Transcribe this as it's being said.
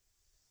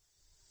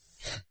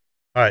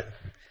All right.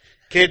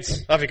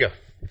 Kids, off you go.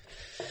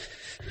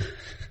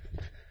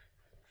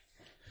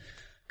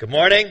 Good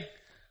morning.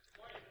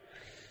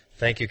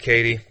 Thank you,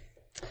 Katie.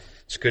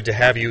 It's good to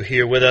have you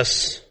here with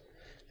us,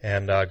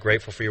 and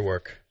grateful for your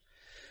work.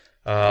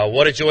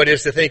 What a joy it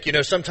is to think,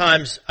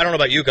 sometimes, I don't know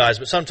about you guys,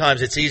 but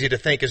sometimes it's easy to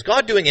think, is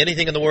God doing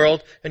anything in the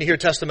world? And you hear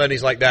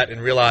testimonies like that and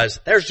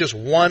realize there's just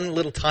one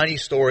little tiny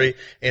story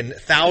in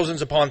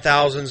thousands upon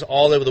thousands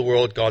all over the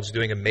world. God's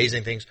doing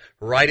amazing things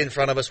right in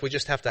front of us. We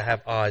just have to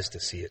have eyes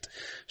to see it.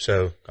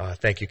 So,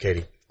 thank you,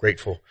 Katie.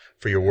 Grateful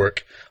for your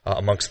work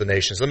amongst the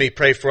nations. Let me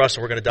pray for us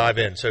and we're going to dive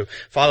in. So,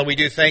 Father, we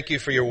do thank you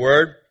for your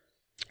word.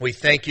 We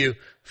thank you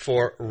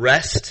for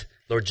rest.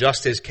 Lord,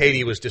 just as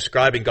Katie was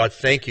describing, God,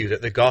 thank you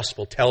that the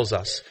gospel tells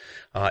us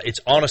it's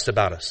honest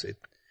about us.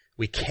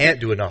 We can't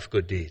do enough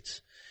good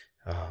deeds.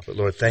 But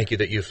Lord, thank you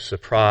that you've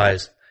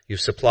supplied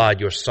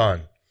your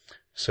Son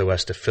so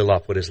as to fill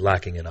up what is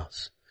lacking in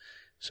us.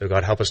 So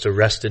God, help us to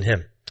rest in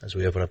Him as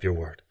we open up your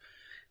word.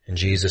 In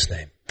Jesus'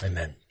 name,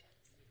 amen.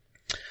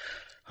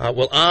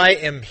 Well, I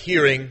am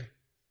hearing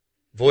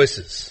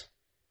voices.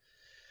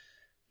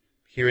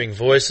 Hearing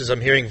voices.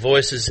 I'm hearing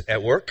voices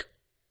at work.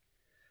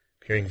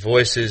 Hearing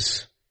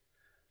voices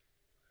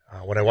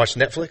when I watch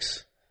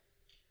Netflix.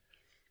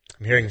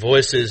 I'm hearing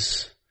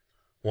voices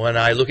when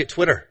I look at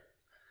Twitter.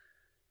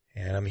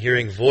 And I'm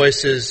hearing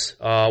voices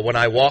when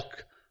I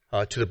walk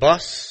to the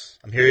bus.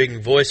 I'm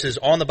hearing voices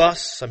on the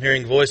bus. I'm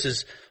hearing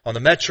voices on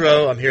the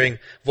metro. I'm hearing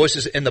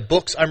voices in the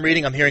books I'm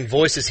reading. I'm hearing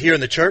voices here in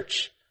the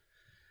church.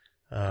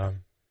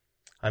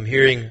 I'm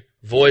hearing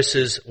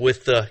voices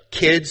with the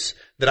kids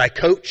that I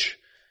coach.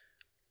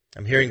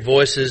 I'm hearing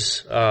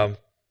voices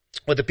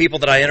with the people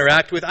that I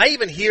interact with. I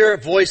even hear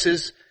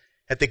voices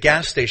at the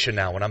gas station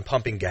now when I'm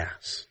pumping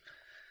gas.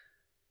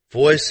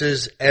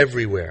 Voices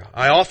everywhere.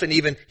 I often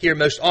even hear,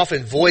 most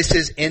often,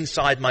 voices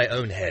inside my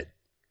own head.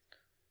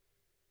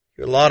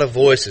 Hear a lot of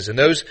voices, and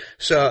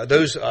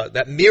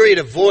that myriad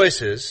of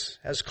voices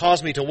has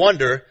caused me to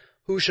wonder,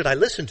 who should I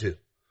listen to?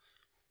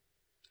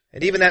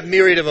 And even that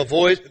myriad of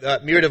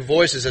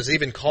voices has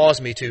even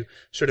caused me to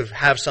sort of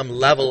have some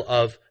level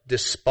of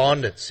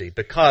despondency,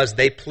 because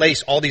they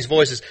place all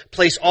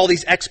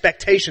these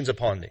expectations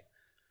upon me.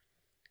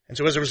 And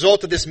so as a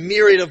result of this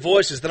myriad of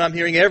voices that I'm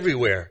hearing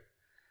everywhere,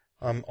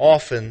 I'm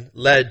often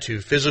led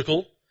to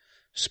physical,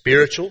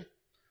 spiritual,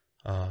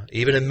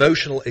 even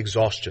emotional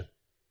exhaustion.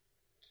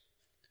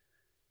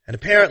 And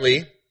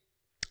apparently,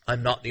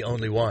 I'm not the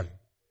only one.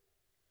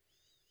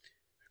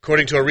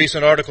 According to a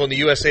recent article in the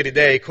USA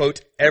Today,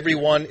 quote,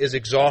 "Everyone is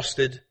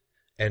exhausted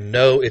and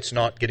no, it's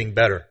not getting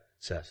better," it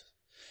says.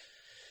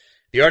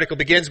 The article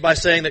begins by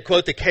saying that,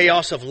 quote, "The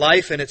chaos of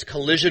life and its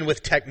collision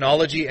with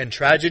technology and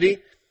tragedy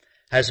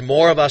has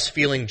more of us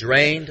feeling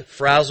drained,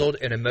 frazzled,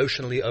 and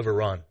emotionally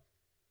overrun."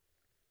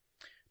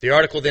 The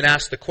article then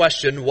asks the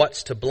question,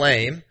 what's to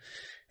blame?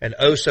 And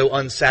oh so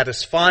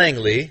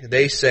unsatisfyingly,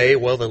 they say,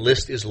 well, the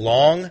list is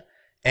long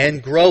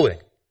and growing.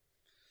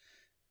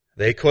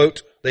 They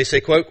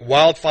say, quote,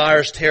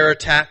 "Wildfires, terror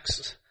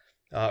attacks,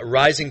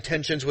 rising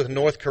tensions with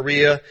North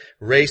Korea,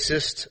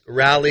 racist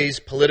rallies,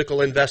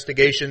 political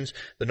investigations,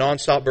 the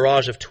nonstop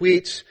barrage of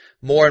tweets,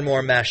 more and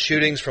more mass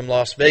shootings from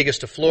Las Vegas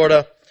to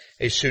Florida,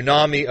 a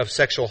tsunami of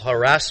sexual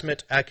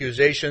harassment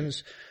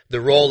accusations,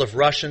 the role of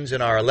Russians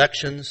in our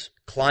elections,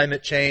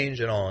 climate change,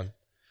 and on.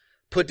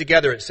 Put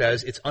together, it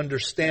says, it's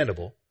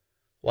understandable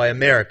why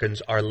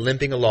Americans are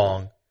limping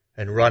along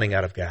and running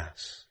out of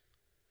gas."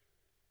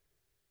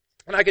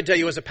 And I can tell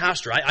you as a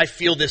pastor, I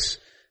feel this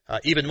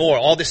even more.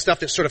 All this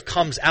stuff that sort of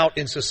comes out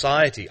in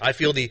society. I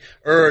feel the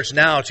urge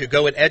now to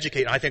go and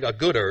educate, I think a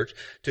good urge,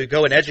 to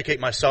go and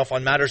educate myself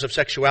on matters of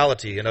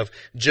sexuality and of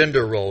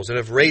gender roles and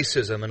of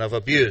racism and of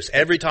abuse.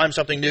 Every time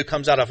something new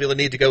comes out, I feel the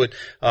need to go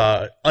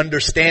and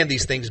understand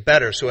these things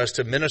better so as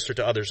to minister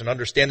to others and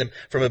understand them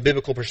from a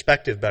biblical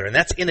perspective better. And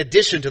that's in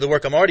addition to the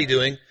work I'm already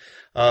doing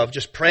of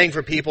just praying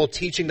for people,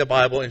 teaching the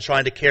Bible, and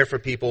trying to care for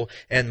people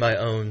in my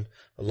own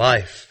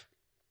life.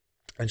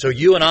 And so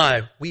you and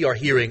I, we are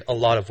hearing a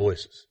lot of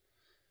voices.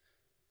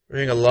 We're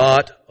hearing a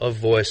lot of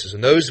voices.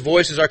 And those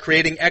voices are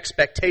creating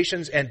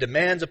expectations and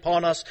demands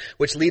upon us,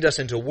 which lead us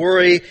into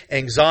worry,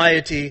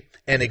 anxiety,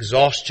 and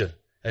exhaustion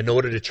in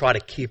order to try to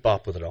keep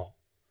up with it all.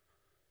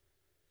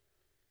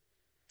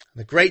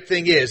 And the great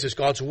thing is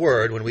God's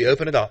Word, when we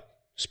open it up,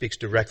 speaks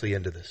directly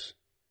into this.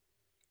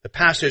 The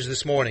passage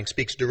this morning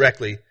speaks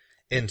directly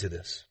into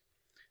this.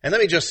 And let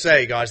me just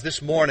say, guys,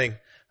 this morning,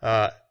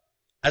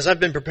 as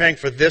I've been preparing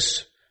for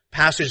this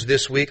passage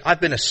this week,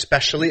 I've been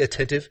especially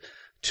attentive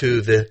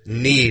to the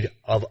need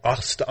of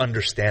us to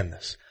understand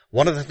this.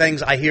 One of the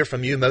things I hear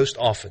from you most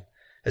often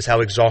is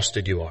how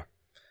exhausted you are,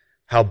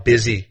 how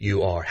busy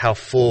you are, how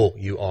full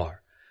you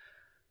are.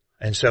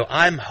 And so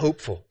I'm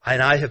hopeful,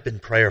 and I have been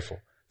prayerful,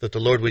 that the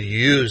Lord would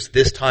use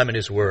this time in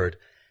His Word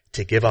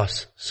to give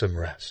us some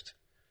rest,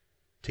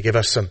 to give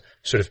us some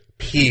sort of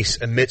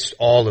peace amidst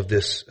all of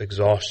this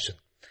exhaustion.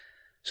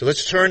 So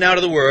let's turn now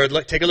to the Word.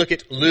 Take a look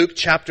at Luke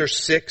chapter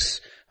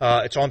 6.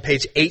 It's on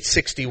page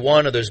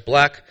 861 of those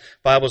black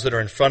Bibles that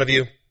are in front of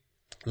you.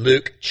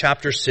 Luke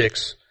chapter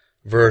 6,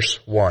 verse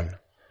 1.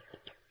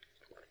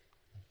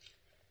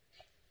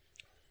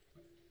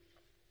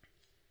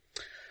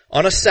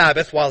 On a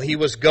Sabbath, while he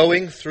was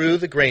going through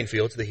the grain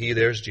fields, the he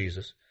there's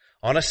Jesus.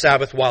 On a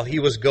Sabbath, while he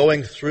was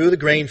going through the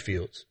grain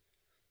fields,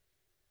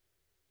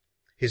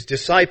 his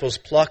disciples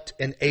plucked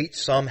and ate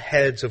some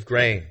heads of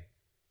grain,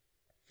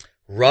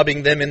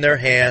 rubbing them in their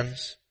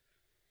hands.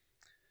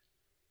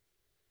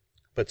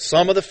 But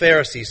some of the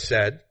Pharisees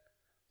said,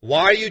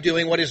 "Why are you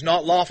doing what is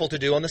not lawful to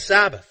do on the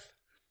Sabbath?"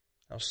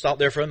 I'll stop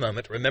there for a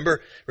moment. Remember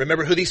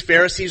who these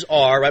Pharisees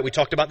are, right? We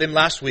talked about them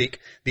last week.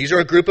 These are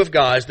a group of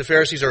guys. The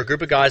Pharisees are a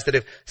group of guys that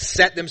have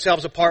set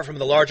themselves apart from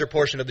the larger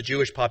portion of the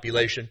Jewish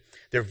population.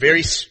 They're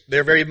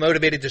very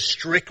motivated to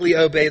strictly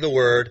obey the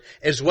word,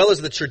 as well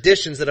as the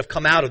traditions that have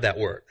come out of that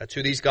word. That's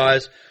who these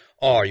guys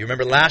are. You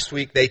remember last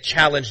week they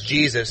challenged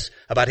Jesus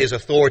about his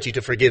authority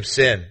to forgive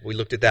sin. We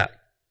looked at that.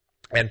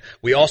 And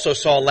we also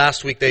saw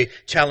last week they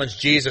challenged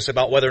Jesus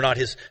about whether or not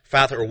his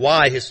father, or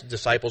why his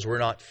disciples were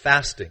not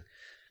fasting.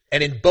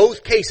 And in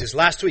both cases,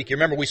 last week, you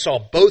remember we saw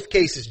both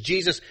cases,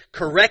 Jesus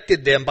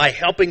corrected them by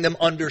helping them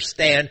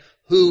understand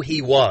who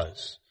he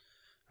was.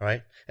 All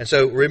right? And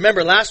so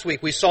remember last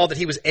week we saw that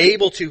he was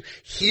able to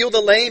heal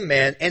the lame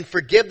man and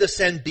forgive the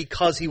sin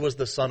because he was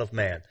the Son of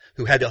Man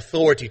who had the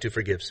authority to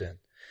forgive sin.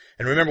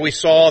 And remember we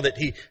saw that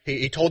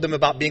he told them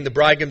about being the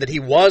bridegroom, that he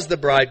was the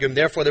bridegroom,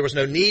 therefore there was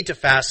no need to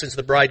fast since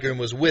the bridegroom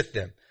was with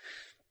them.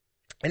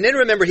 And then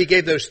remember he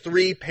gave those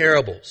three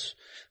parables.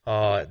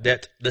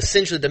 That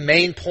essentially the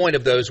main point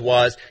of those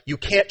was you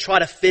can't try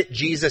to fit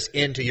Jesus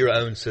into your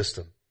own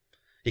system.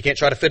 You can't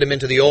try to fit him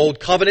into the old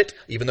covenant,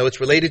 even though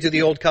it's related to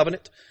the old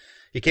covenant.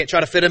 You can't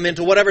try to fit him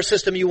into whatever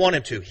system you want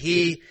him to.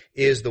 He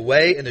is the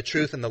way and the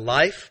truth and the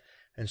life,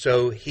 and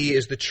so he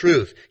is the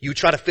truth. You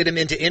try to fit him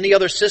into any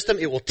other system,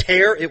 it will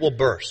tear, it will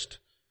burst.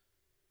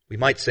 We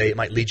might say it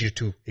might lead you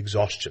to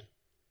exhaustion.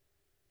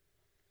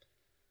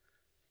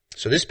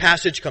 So this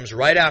passage comes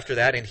right after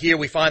that, and here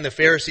we find the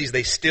Pharisees,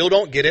 they still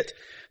don't get it.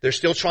 They're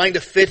still trying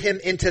to fit him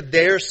into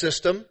their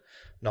system,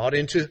 not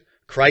into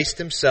Christ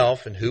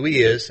himself and who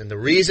he is. And the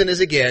reason is,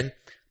 again,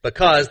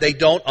 because they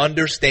don't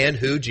understand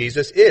who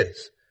Jesus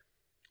is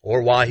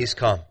or why he's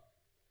come.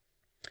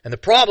 And the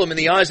problem in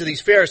the eyes of these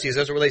Pharisees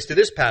as it relates to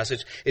this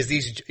passage is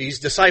these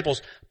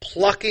disciples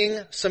plucking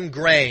some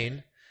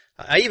grain.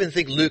 I even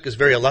think Luke is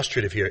very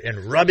illustrative here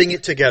in rubbing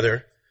it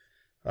together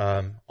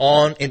and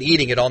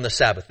eating it on the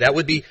Sabbath. That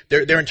would be,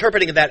 they're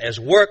interpreting that as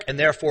work, and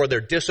therefore they're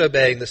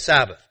disobeying the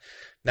Sabbath.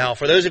 Now,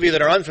 for those of you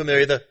that are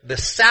unfamiliar, the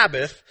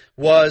Sabbath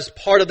was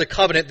part of the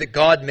covenant that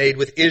God made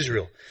with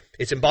Israel.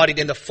 It's embodied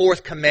in the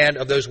fourth command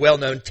of those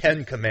well-known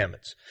 10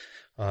 commandments.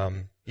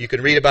 You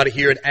can read about it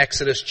here in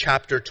Exodus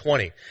chapter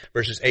 20,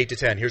 verses 8 to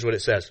 10. Here's what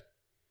it says.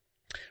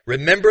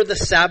 Remember the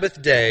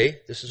Sabbath day.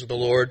 This is the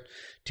Lord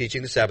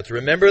teaching the Sabbath.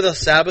 Remember the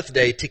Sabbath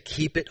day to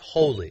keep it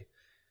holy.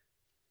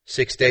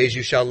 6 days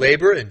you shall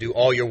labor and do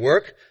all your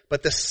work,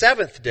 but the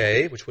seventh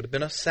day, which would have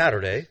been a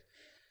Saturday,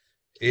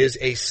 is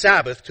a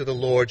Sabbath to the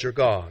Lord your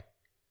God.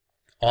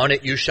 On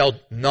it you shall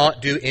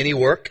not do any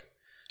work,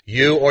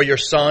 you or your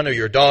son or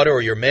your daughter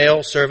or your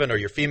male servant or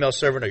your female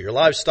servant or your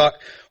livestock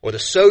or the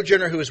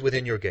sojourner who is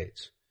within your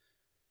gates.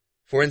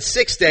 For in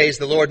 6 days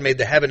the Lord made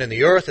the heaven and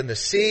the earth and the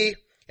sea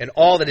and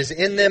all that is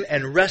in them,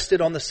 and rested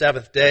on the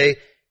seventh day.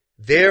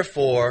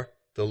 Therefore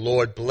the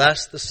Lord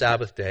blessed the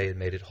Sabbath day and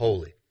made it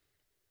holy.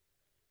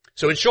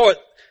 So in short,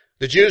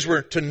 the Jews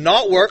were to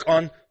not work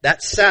on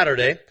that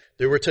Saturday.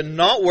 They were to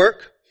not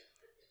work.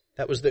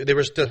 They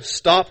were to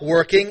stop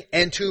working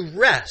and to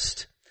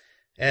rest.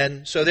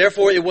 And so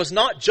therefore it was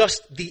not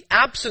just the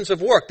absence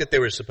of work that they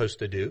were supposed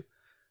to do.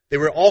 There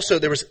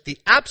was the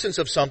absence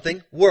of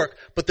something, work,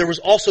 but there was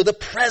also the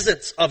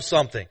presence of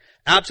something.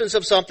 Absence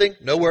of something,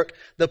 no work.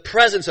 The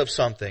presence of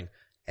something,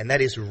 and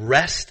that is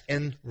rest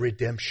and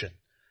redemption.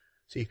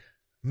 See,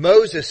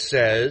 Moses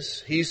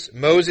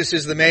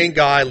is the main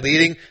guy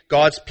leading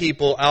God's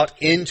people out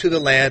into the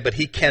land, but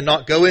he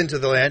cannot go into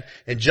the land.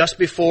 And just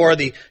before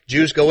the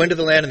Jews go into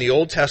the land in the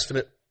Old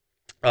Testament,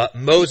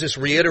 Moses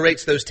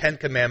reiterates those 10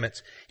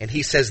 commandments, and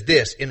he says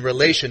this in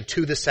relation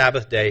to the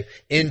Sabbath day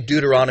in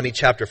Deuteronomy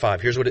chapter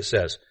 5. Here's what it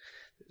says.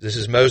 This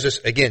is Moses,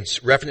 again,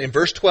 in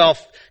verse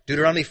 12,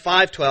 Deuteronomy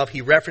 5:12,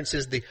 he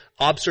references the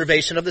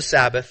observation of the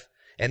Sabbath.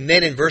 And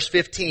then in verse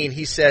 15,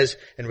 he says,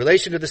 in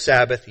relation to the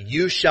Sabbath,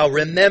 you shall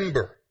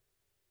remember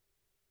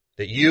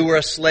that you were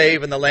a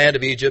slave in the land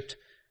of Egypt,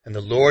 and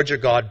the Lord your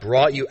God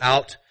brought you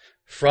out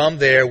from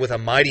there with a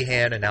mighty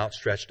hand and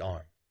outstretched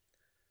arm.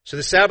 So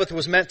the Sabbath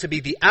was meant to be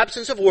the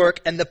absence of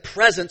work and the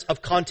presence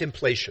of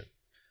contemplation,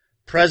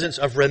 presence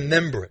of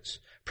remembrance,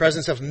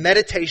 presence of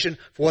meditation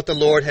for what the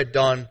Lord had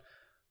done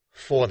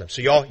for them.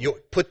 So y'all, you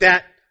put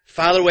that,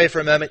 file it away for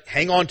a moment,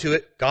 hang on to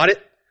it, got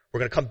it?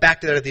 We're going to come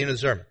back to that at the end of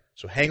the sermon.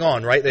 So hang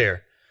on right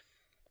there.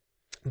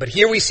 But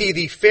here we see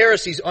the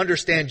Pharisees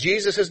understand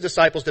Jesus'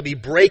 disciples to be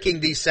breaking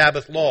these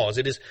Sabbath laws.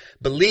 It is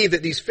believed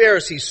that these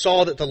Pharisees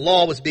saw that the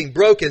law was being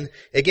broken,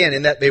 again,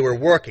 in that they were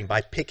working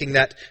by picking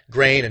that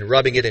grain and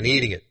rubbing it and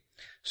eating it.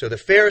 So the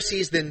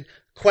Pharisees then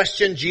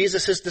question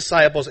Jesus'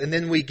 disciples, and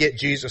then we get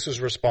Jesus'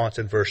 response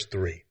in verse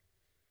 3.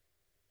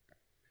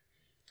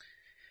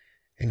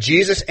 And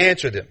Jesus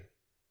answered them,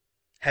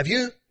 have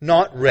you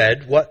not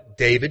read what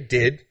David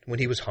did when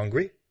he was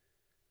hungry?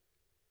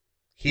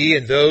 He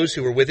and those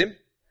who were with him,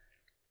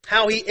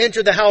 how he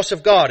entered the house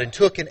of God and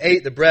took and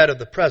ate the bread of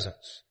the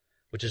presence,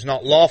 which is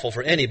not lawful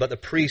for any but the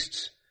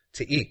priests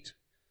to eat,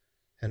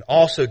 and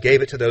also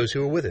gave it to those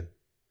who were with him.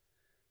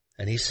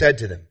 And he said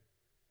to them,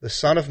 the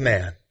Son of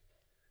Man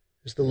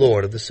is the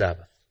Lord of the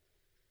Sabbath.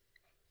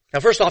 Now,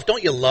 first off,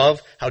 don't you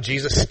love how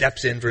Jesus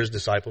steps in for his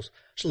disciples?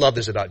 I just love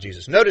this about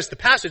Jesus. Notice the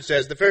passage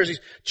says the Pharisees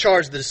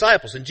charged the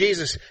disciples, and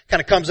Jesus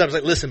kind of comes up and is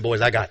like, listen,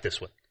 boys, I got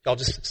this one. Y'all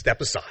just step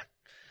aside.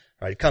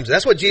 Right? He comes.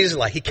 That's what Jesus is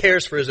like. He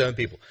cares for his own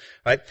people.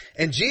 Right?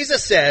 And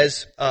Jesus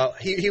says,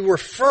 he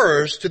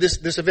refers to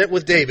this event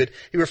with David.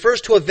 He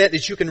refers to an event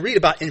that you can read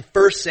about in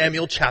 1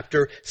 Samuel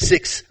chapter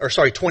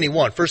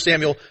 21. 1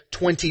 Samuel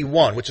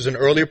 21, which is an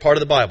earlier part of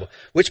the Bible.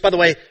 Which, by the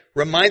way,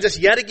 reminds us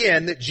yet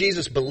again that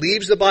Jesus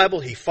believes the Bible.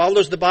 He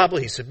follows the Bible.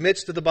 He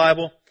submits to the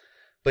Bible.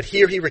 But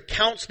here he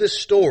recounts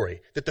this story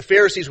that the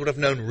Pharisees would have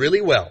known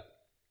really well.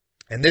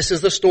 And this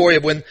is the story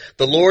of when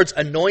the Lord's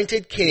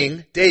anointed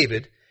king,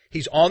 David,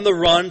 he's on the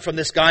run from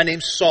this guy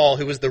named Saul,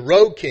 who was the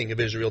rogue king of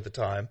Israel at the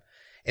time.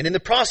 And in the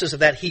process of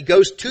that, he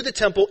goes to the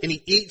temple and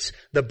he eats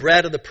the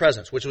bread of the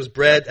presence, which was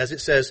bread, as it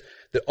says,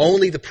 that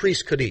only the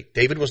priest could eat.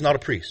 David was not a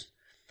priest.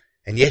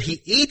 And yet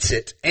he eats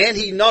it, and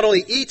he not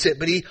only eats it,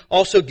 but he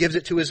also gives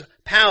it to his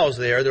pals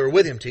there that are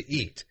with him to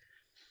eat.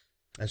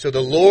 And so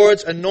the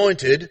Lord's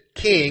anointed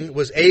king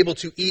was able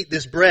to eat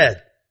this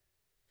bread.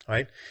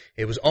 Right?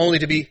 It was only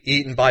to be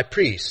eaten by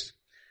priests.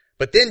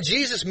 But then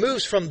Jesus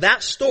moves from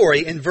that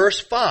story in verse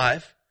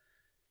 5,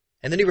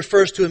 and then he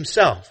refers to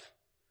himself.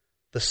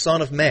 The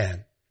Son of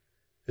Man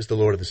is the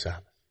Lord of the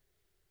Sabbath.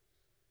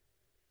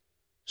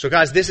 So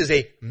guys, this is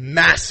a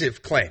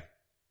massive claim,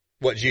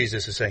 what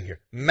Jesus is saying here.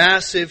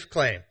 Massive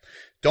claim.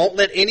 Don't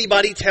let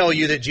anybody tell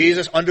you that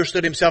Jesus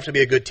understood himself to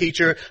be a good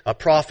teacher, a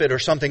prophet, or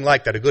something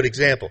like that, a good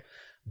example.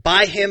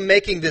 By him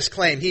making this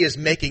claim, he is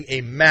making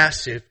a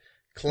massive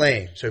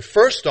claim. So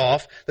first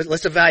off,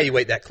 let's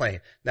evaluate that claim.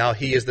 Now,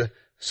 he is the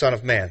Son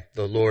of Man,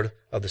 the Lord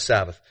of the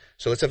Sabbath.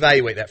 So let's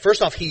evaluate that.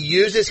 First off, he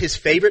uses his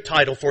favorite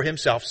title for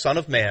himself, Son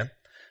of Man.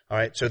 All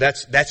right, so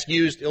that's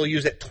used, he'll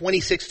use it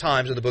 26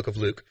 times in the book of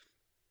Luke.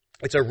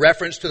 It's a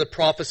reference to the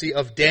prophecy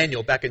of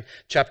Daniel back in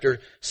chapter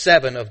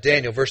 7 of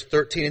Daniel, verse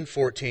 13 and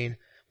 14,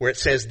 where it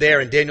says there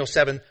in Daniel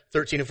 7,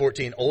 13 and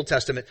 14, Old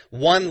Testament,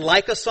 one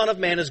like a Son of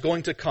Man is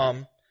going to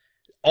come.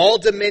 All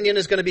dominion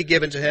is going to be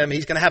given to him.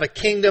 He's going to have a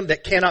kingdom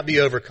that cannot be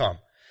overcome.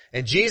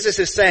 And Jesus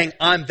is saying,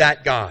 I'm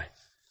that guy.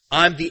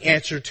 I'm the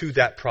answer to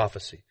that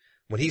prophecy.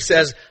 When he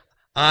says,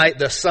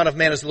 the Son of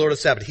Man is the Lord of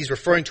the Sabbath, he's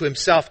referring to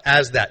himself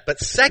as that. But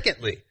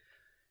secondly,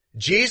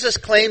 Jesus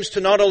claims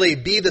to not only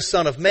be the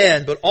Son of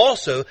Man, but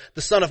also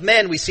the Son of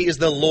Man we see is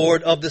the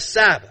Lord of the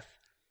Sabbath.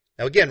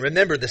 Now again,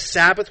 remember, the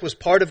Sabbath was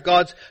part of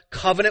God's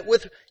covenant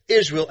with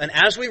Israel. And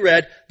as we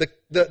read,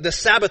 the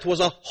Sabbath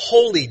was a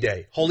holy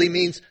day. Holy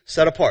means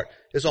set apart.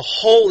 It's a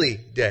holy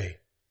day.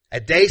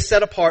 A day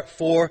set apart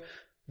for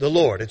the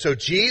Lord. And so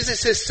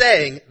Jesus is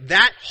saying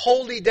that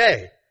holy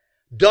day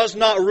does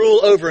not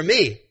rule over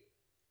me.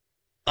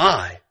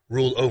 I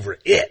rule over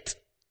it.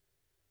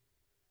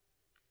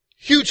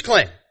 Huge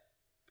claim.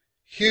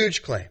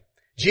 Huge claim.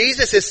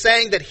 Jesus is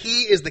saying that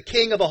he is the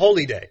king of a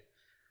holy day.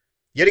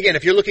 Yet again,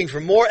 if you're looking for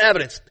more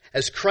evidence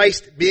as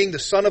Christ being the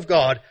Son of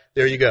God,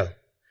 there you go.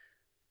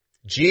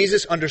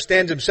 Jesus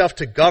understands himself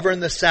to govern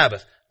the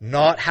Sabbath,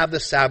 not have the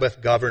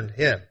Sabbath govern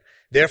him.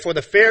 Therefore,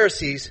 the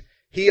Pharisees,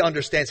 he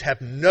understands, have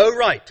no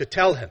right to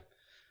tell him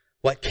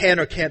what can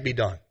or can't be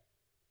done.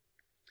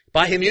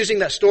 By him using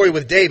that story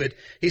with David,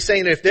 he's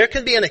saying that if there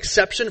can be an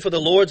exception for the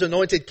Lord's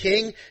anointed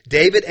king,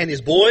 David and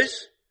his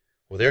boys,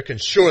 well, there can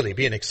surely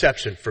be an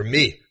exception for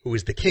me, who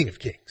is the King of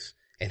Kings,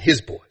 and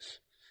his boys.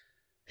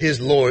 His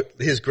Lord,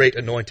 his great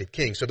anointed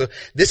king. So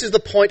this is the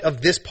point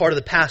of this part of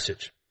the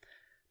passage.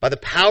 By the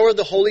power of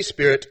the Holy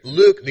Spirit,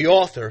 Luke, the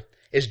author,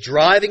 is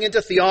driving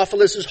into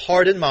Theophilus'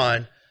 heart and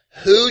mind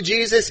who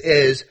Jesus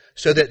is,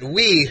 so that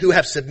we who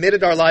have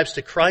submitted our lives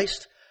to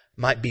Christ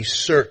might be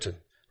certain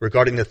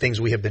regarding the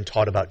things we have been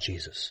taught about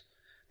Jesus.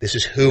 This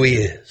is who he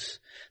is.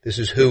 This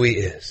is who he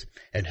is.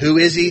 And who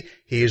is he?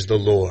 He is the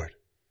Lord,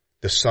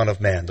 the Son of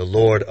Man, the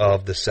Lord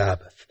of the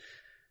Sabbath.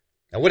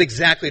 Now what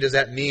exactly does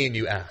that mean,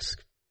 you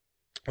ask?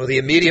 Well, the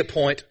immediate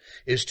point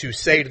is to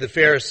say to the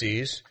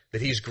Pharisees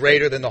that he's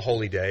greater than the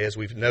holy day, as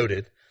we've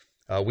noted.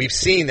 We've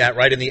seen that,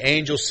 right, in the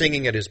angel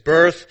singing at his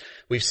birth.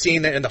 We've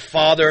seen that in the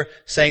Father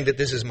saying that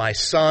this is my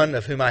Son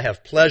of whom I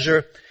have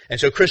pleasure. And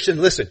so,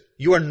 Christian, listen,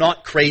 you are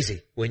not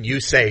crazy when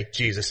you say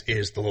Jesus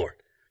is the Lord.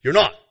 You're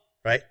not,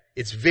 right?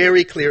 It's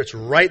very clear. It's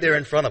right there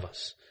in front of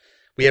us.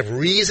 We have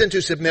reason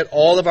to submit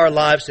all of our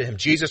lives to him.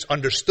 Jesus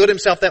understood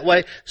himself that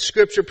way.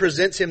 Scripture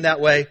presents him that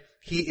way.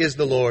 He is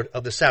the Lord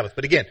of the Sabbath.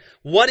 But again,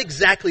 what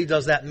exactly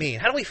does that mean?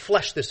 How do we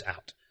flesh this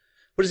out?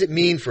 What does it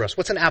mean for us?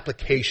 What's an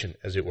application,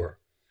 as it were?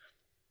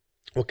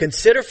 Well,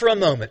 consider for a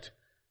moment,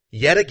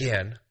 yet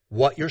again,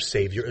 what your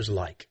Savior is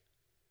like.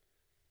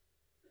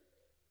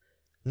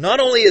 Not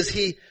only is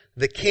he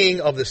the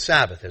King of the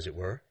Sabbath, as it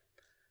were,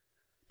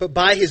 But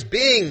by his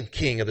being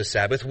king of the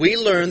Sabbath, we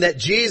learn that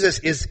Jesus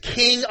is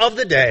king of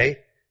the day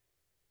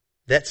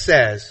that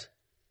says,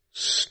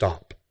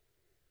 stop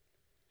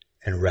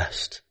and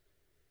rest.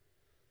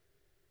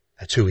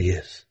 That's who he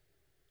is.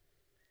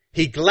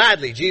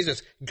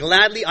 Jesus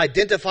gladly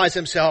identifies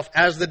himself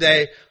as the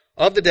day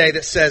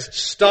that says,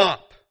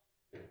 stop.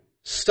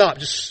 Stop.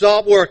 Just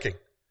stop working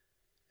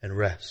and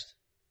rest.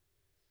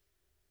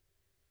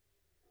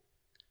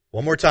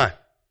 One more time.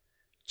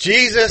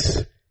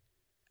 Jesus,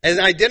 in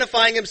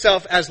identifying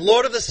himself as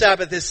Lord of the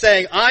Sabbath, is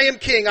saying, I am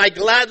king. I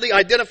gladly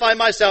identify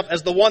myself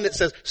as the one that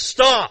says,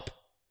 stop.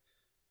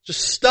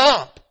 Just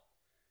stop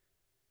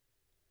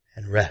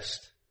and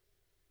rest.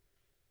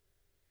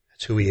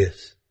 That's who he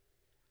is.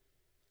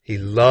 He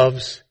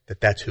loves that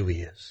that's who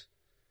he is.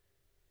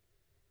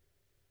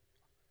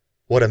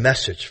 What a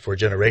message for a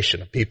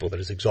generation of people that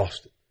is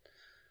exhausted.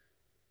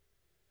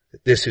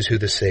 This is who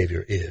the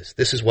Savior is.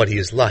 This is what he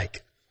is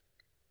like.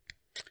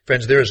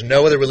 Friends, there is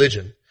no other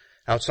religion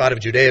outside of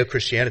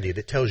Judeo-Christianity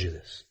that tells you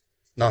this.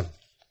 None.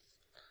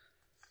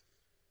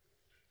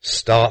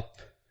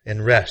 Stop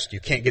and rest. You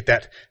can't get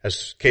that,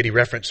 as Katie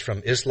referenced,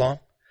 from Islam.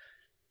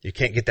 You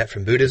can't get that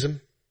from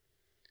Buddhism.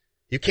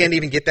 You can't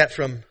even get that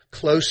from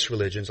close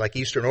religions like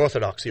Eastern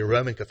Orthodoxy or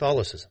Roman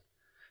Catholicism.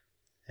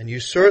 And you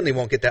certainly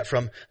won't get that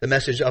from the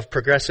message of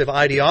progressive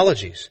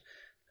ideologies.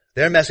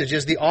 Their message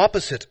is the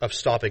opposite of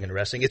stopping and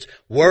resting. It's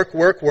work,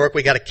 work, work.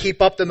 We got to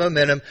keep up the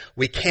momentum.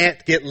 We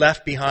can't get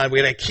left behind.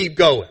 We got to keep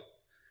going.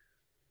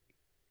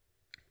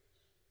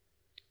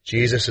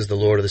 Jesus is the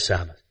Lord of the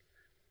Sabbath.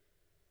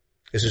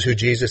 This is who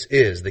Jesus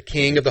is, the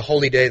King of the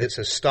holy day that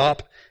says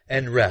stop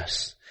and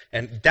rest.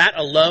 And that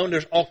alone,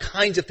 there's all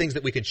kinds of things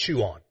that we could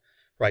chew on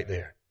right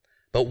there.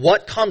 But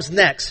what comes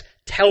next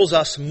tells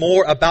us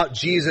more about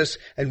Jesus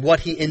and what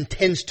he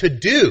intends to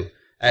do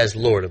as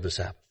Lord of the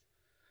Sabbath.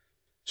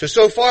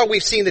 So far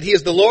we've seen that he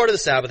is the Lord of the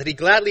Sabbath, that he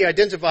gladly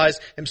identifies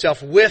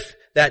himself with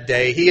that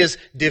day. He is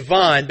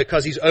divine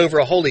because he's over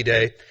a holy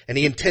day, and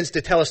he intends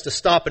to tell us to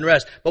stop and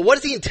rest. But what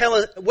does he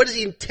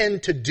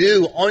intend to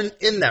do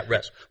in that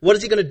rest? What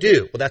is he going to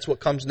do? Well, that's what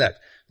comes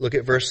next. Look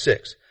at verse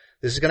 6.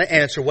 This is going to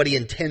answer what he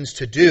intends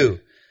to do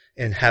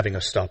in having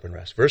us stop and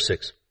rest. Verse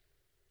 6.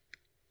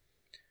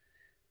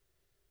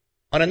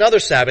 On another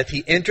Sabbath,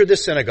 he entered the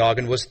synagogue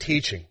and was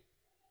teaching.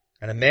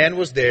 And a man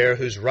was there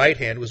whose right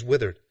hand was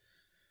withered.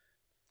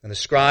 And the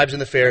scribes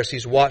and the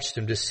Pharisees watched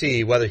him to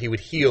see whether he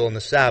would heal on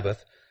the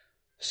Sabbath,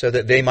 so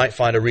that they might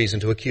find a reason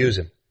to accuse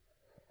him.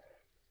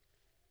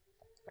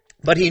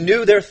 But he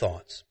knew their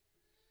thoughts.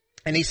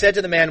 And he said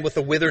to the man with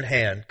the withered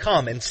hand,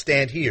 come and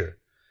stand here.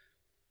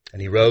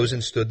 And he rose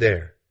and stood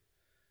there.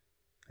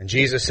 And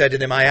Jesus said to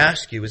them, I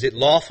ask you, is it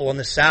lawful on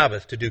the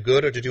Sabbath to do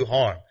good or to do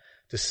harm,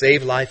 to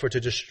save life or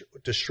to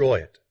destroy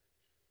it?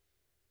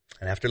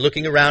 And after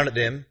looking around at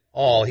them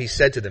all, he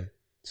said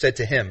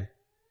to him,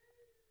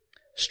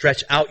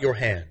 stretch out your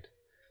hand.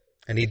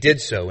 And he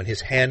did so, and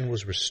his hand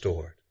was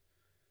restored.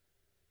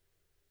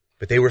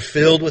 But they were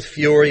filled with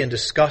fury and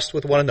discussed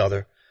with one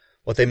another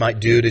what they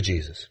might do to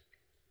Jesus.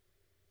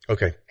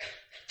 Okay,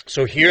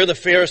 so here the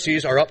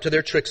Pharisees are up to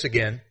their tricks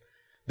again.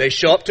 They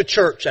show up to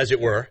church, as it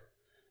were,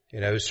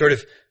 sort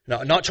of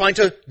not trying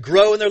to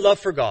grow in their love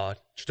for God,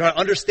 just trying to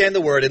understand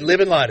the Word and live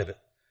in light of it.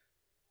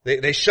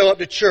 They show up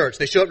to church,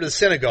 they show up to the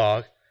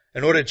synagogue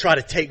in order to try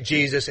to take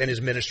Jesus and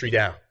his ministry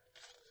down.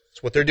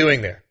 That's what they're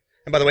doing there.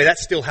 And by the way, that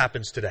still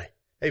happens today.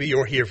 Maybe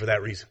you're here for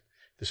that reason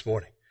this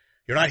morning.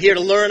 You're not here to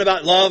learn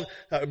about love,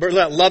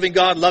 loving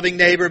God, loving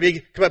neighbor,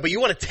 but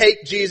you want to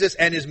take Jesus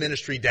and his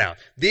ministry down.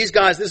 These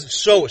guys,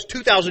 it's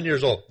 2,000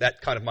 years old,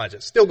 that kind of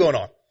mindset. Still going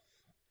on.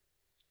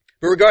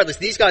 But regardless,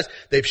 these guys,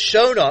 they've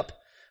shown up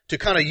to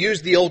kind of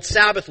use the old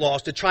Sabbath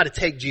laws to try to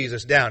take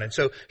Jesus down. And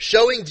so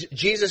showing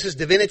Jesus'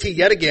 divinity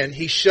yet again,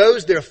 he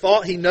shows their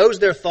thought, he knows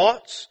their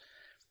thoughts,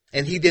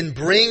 and he then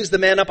brings the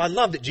man up. I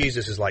love that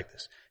Jesus is like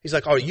this. He's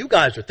like, oh, you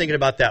guys are thinking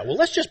about that. Well,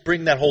 let's just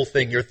bring that whole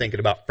thing you're thinking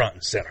about front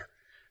and center.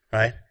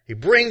 Right? He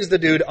brings the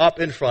dude up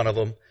in front of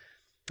him,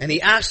 and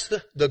he asks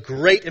the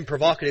great and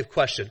provocative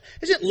question,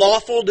 is it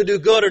lawful to do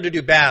good or to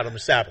do bad on the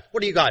Sabbath? What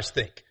do you guys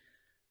think?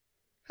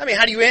 I mean,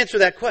 how do you answer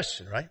that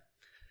question, right?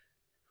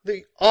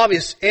 The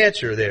obvious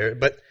answer there,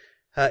 but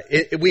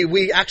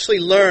we actually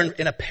learn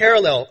in a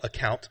parallel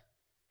account,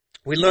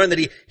 we learn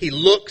that he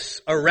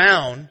looks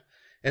around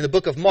in the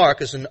book of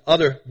Mark, as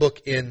another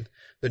book in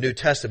the New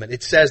Testament.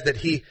 It says that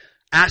he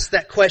asked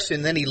that question,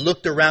 and then he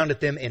looked around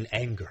at them in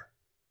anger.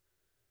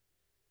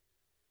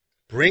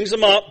 Brings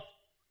them up,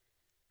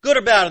 good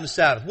or bad on the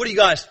Sabbath. What do you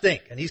guys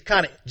think? And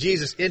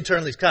Jesus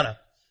internally is what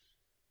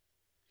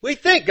do you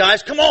think,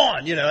 guys? Come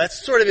on.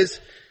 That's sort of his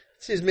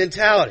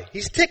mentality.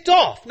 He's ticked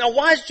off. Now,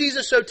 why is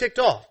Jesus so ticked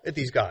off at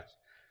these guys?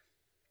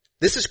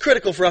 This is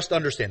critical for us to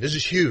understand. This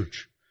is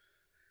huge.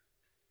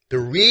 The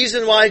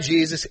reason why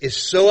Jesus is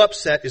so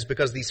upset is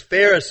because these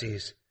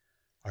Pharisees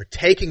are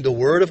taking the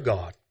Word of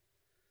God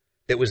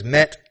that was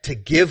meant to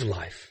give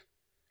life,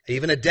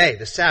 even a day,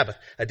 the Sabbath,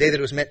 a day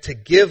that was meant to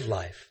give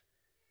life,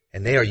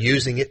 and they are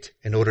using it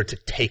in order to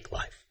take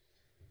life.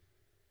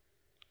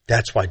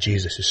 That's why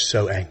Jesus is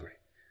so angry.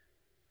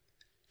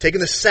 taking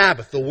the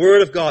Sabbath, the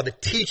Word of God, the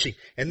teaching,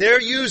 and they're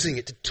using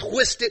it to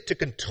twist it, to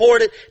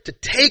contort it, to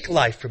take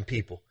life from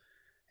people,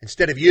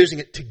 instead of using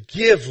it to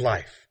give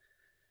life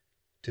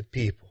to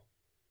people.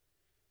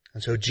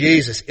 And so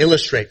Jesus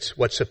illustrates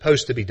what's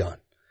supposed to be done.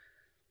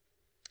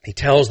 He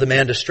tells the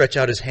man to stretch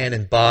out his hand,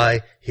 and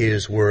by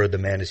his word the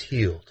man is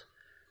healed.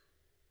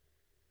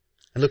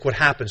 And look what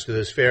happens to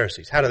those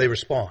Pharisees. How do they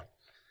respond?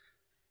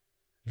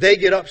 They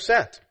get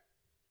upset.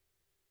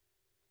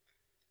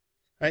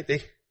 Right?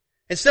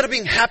 Instead of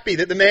being happy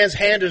that the man's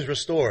hand is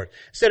restored,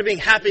 instead of being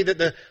happy that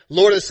the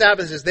Lord of the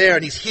Sabbath is there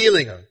and He's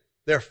healing them,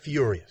 they're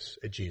furious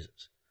at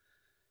Jesus.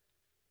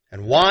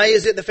 And why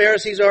is it the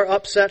Pharisees are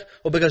upset?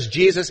 Well, because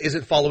Jesus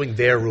isn't following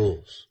their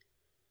rules.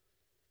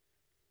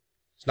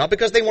 It's not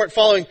because they weren't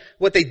following.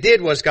 What they did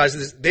was,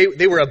 guys,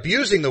 they were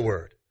abusing the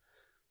Word.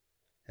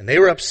 And they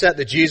were upset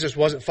that Jesus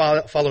wasn't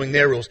following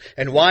their rules.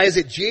 And why is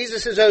it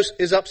Jesus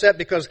is upset?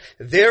 Because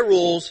their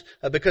rules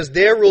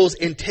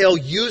entail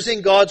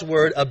using God's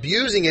Word,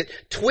 abusing it,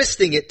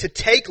 twisting it to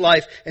take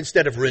life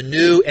instead of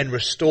renew and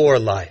restore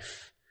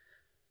life,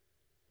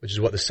 which is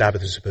what the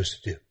Sabbath is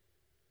supposed to do.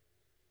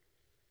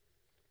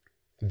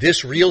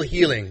 This real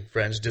healing,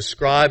 friends,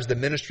 describes the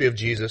ministry of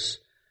Jesus,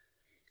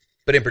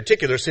 but in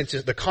particular, since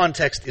the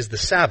context is the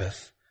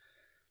Sabbath,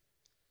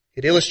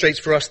 it illustrates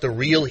for us the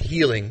real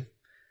healing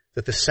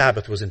that the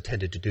Sabbath was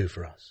intended to do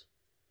for us.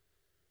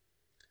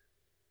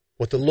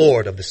 What the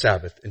Lord of the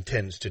Sabbath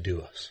intends to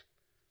do us.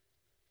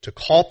 To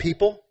call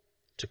people,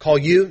 to call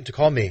you, to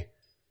call me,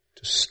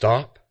 to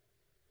stop,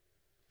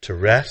 to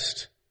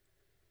rest,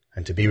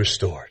 and to be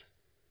restored.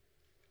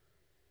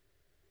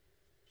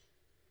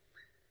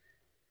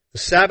 The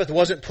Sabbath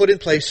wasn't put in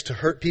place to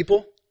hurt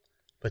people,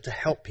 but to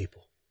help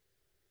people.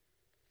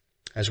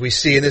 As we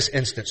see in this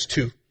instance,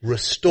 to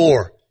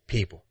restore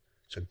people.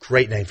 It's a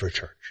great name for a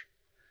church.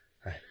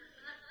 Right.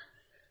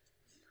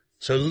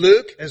 So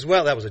Luke as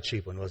well, that was a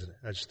cheap one, wasn't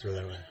it? I just threw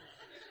that away.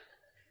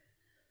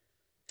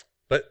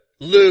 But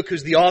Luke,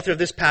 who's the author of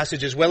this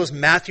passage, as well as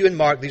Matthew and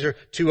Mark, these are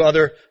two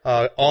other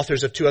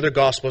authors of two other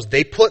Gospels,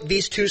 they put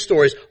these two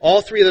stories,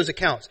 all three of those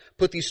accounts,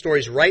 put these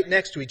stories right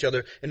next to each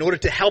other in order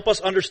to help us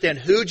understand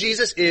who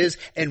Jesus is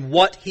and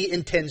what He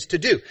intends to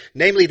do.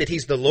 Namely, that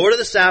He's the Lord of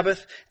the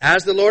Sabbath.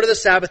 As the Lord of the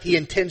Sabbath, He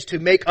intends to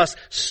make us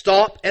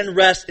stop and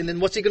rest. And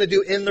then what's He going to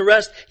do in the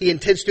rest? He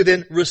intends to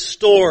then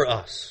restore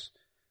us.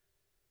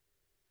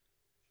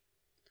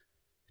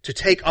 To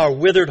take our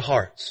withered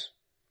hearts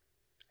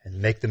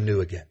and make them new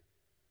again.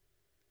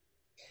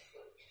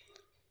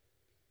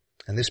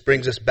 And this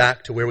brings us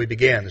back to where we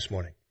began this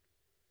morning.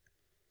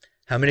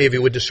 How many of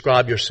you would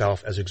describe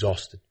yourself as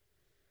exhausted?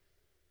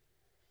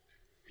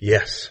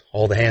 Yes,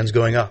 all the hands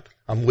going up.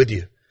 I'm with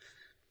you.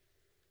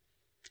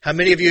 How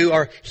many of you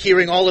are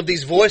hearing all of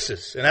these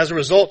voices, and as a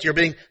result, you're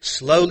being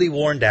slowly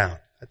worn down?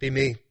 That'd be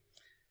me.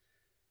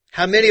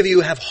 How many of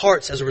you have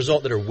hearts as a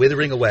result that are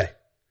withering away?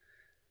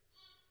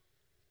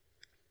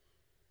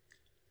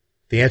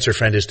 The answer,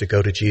 friend, is to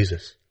go to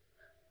Jesus.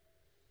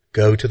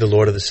 Go to the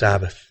Lord of the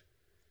Sabbath.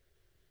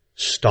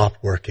 Stop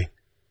working.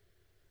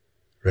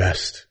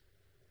 Rest.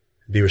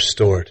 Be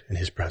restored in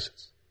His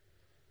presence.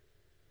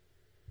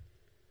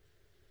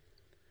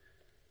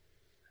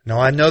 Now,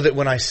 I know that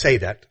when I say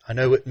that, I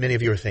know what many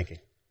of you are thinking.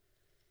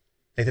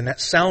 Nathan,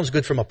 that sounds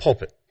good from a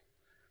pulpit.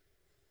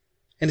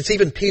 And it's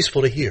even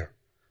peaceful to hear.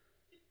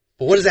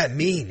 But what does that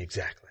mean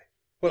exactly?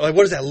 What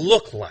does that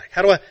look like?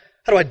 How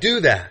do I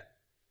do that?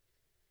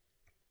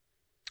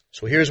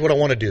 So here's what I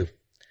want to do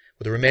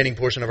with the remaining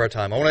portion of our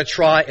time. I want to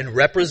try and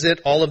represent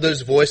all of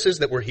those voices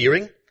that we're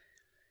hearing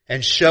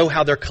and show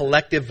how their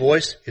collective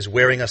voice is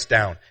wearing us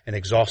down and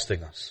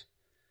exhausting us.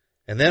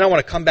 And then I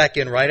want to come back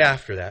in right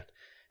after that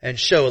and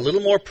show a little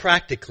more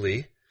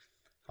practically,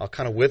 I'll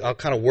kind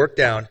of work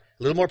down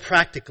a little more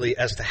practically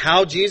as to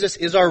how Jesus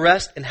is our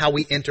rest and how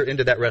we enter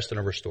into that rest and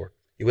are restored.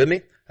 You with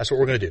me? That's what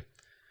we're going to do.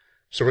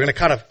 So we're going to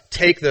kind of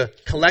take the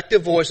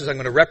collective voices. I'm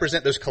going to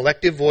represent those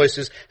collective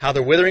voices, how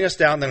they're withering us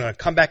down. Then I'm going to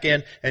come back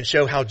in and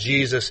show how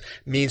Jesus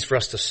means for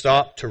us to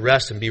stop, to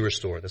rest, and be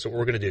restored. That's what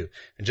we're going to do.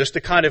 And just to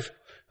kind of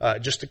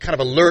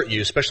alert you,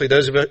 especially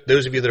those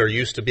of you that are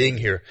used to being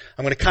here,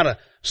 I'm going to kind of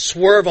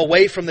swerve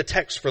away from the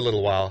text for a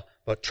little while.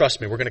 But trust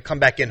me, we're going to come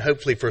back in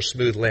hopefully for a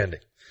smooth landing.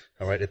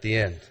 All right, at the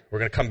end. We're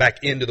going to come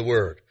back into the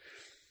Word.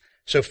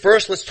 So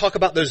first, let's talk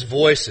about those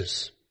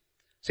voices.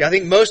 See, I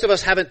think most of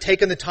us haven't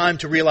taken the time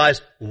to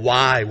realize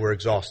why we're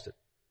exhausted.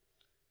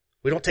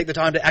 We don't take the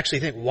time to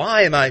actually think,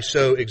 why am I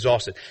so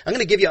exhausted? I'm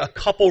going to give you a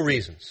couple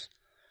reasons.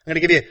 I'm going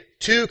to give you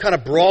two kind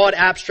of broad,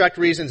 abstract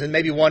reasons and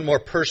maybe one more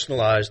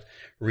personalized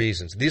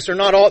reasons. These are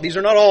not all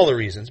the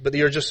reasons, but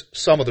they are just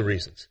some of the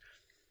reasons.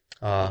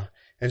 And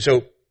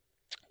so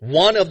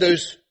one of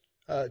those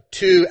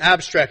two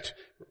abstract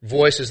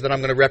voices that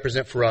I'm going to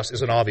represent for us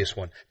is an obvious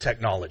one,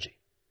 technology.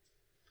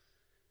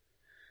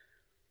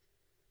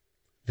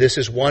 This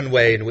is one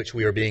way in which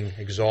we are being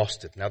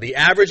exhausted. Now, the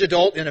average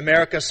adult in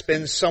America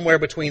spends somewhere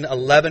between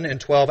 11 and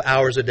 12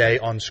 hours a day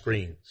on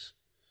screens.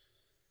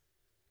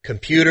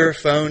 Computer,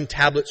 phone,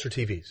 tablets, or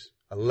TVs.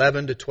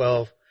 11 to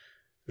 12.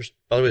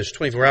 By the way, there's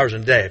 24 hours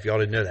in a day, if y'all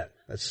didn't know that.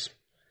 That's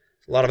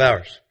a lot of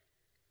hours.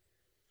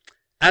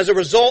 As a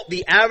result,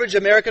 the average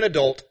American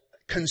adult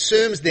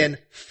consumes then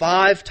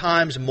 5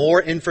 times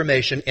more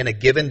information in a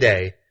given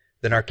day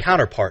than our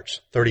counterparts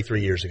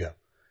 33 years ago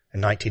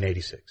in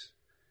 1986.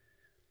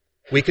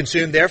 We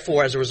consume,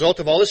 therefore, as a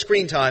result of all the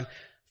screen time,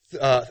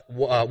 5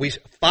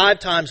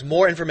 times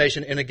more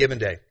information in a given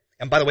day.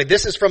 And by the way,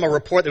 this is from a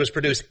report that was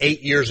produced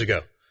 8 years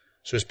ago.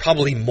 So it's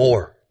probably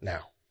more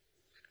now.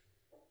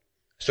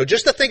 So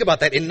just to think about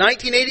that, in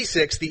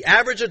 1986, the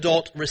average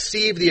adult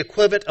received the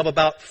equivalent of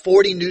about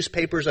 40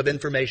 newspapers of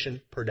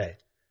information per day.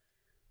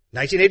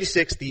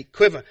 1986, the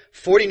equivalent,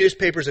 40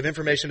 newspapers of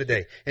information a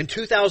day. In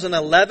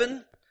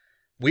 2011,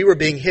 we were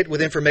being hit with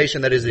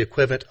information that is the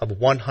equivalent of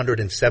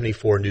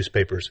 174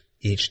 newspapers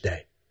each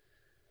day.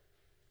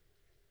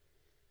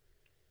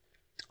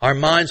 Our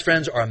minds,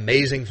 friends, are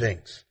amazing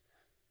things,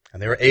 and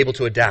they are able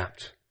to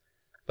adapt,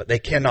 but they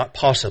cannot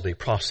possibly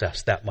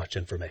process that much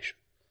information.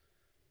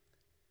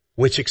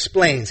 Which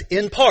explains,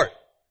 in part,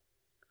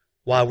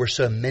 why we're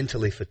so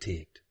mentally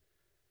fatigued.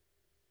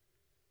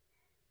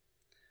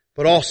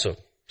 But also,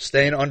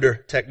 staying under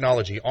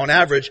technology, on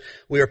average,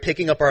 we are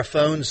picking up our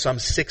phones some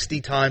 60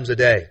 times a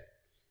day.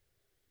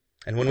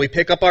 And when we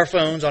pick up our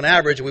phones, on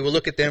average, we will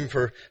look at them,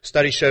 for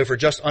studies show, for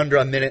just under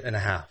a minute and a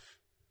half.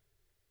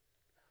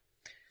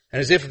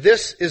 And as if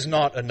this is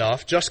not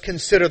enough, just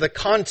consider the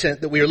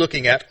content that we are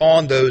looking at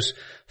on those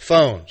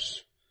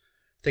phones.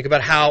 Think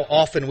about how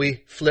often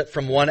we flip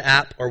from one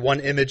app or one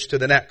image to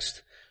the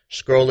next.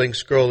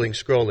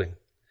 Scrolling.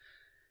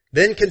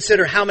 Then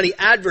consider how many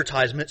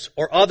advertisements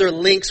or other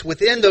links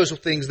within those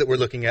things that we're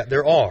looking at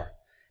there are,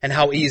 and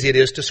how easy it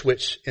is to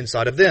switch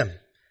inside of them.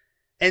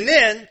 And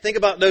then think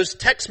about those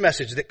text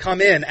messages that come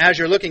in as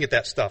you're looking at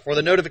that stuff, or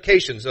the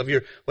notifications of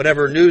your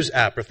whatever news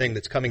app or thing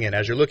that's coming in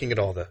as you're looking at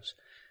all those.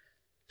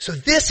 So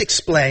this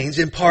explains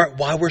in part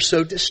why we're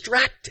so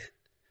distracted.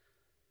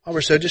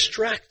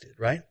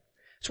 Right?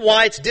 It's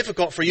why it's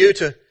difficult for you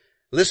to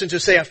listen to,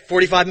 say, a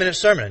 45-minute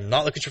sermon and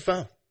not look at your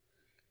phone.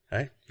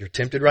 Right? You're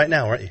tempted right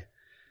now, aren't you?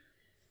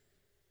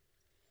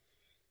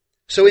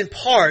 So in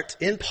part,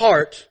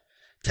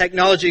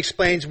 technology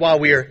explains why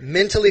we are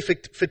mentally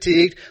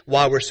fatigued,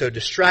 why we're so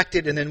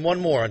distracted, and then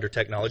one more under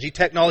technology.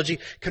 Technology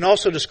can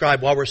also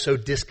describe why we're so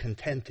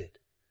discontented.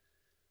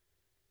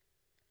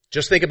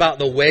 Just think about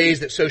the ways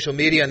that social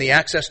media and the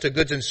access to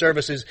goods and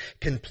services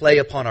can play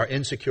upon our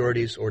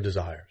insecurities or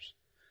desires.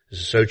 This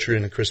is so true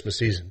in the Christmas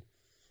season.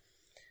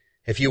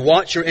 If you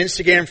watch your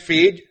Instagram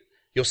feed,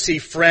 you'll see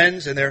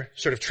friends and their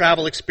sort of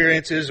travel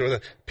experiences or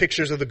the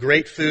pictures of the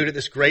great food at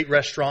this great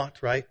restaurant,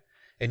 right?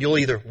 And you'll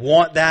either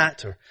want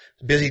that or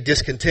busy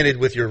discontented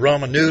with your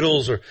ramen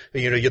noodles or,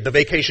 the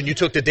vacation you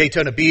took to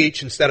Daytona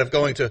Beach instead of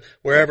going to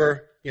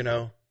wherever,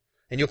 and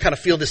you'll kind of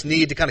feel this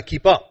need to kind of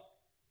keep up.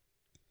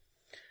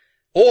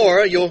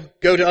 Or you'll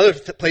go to other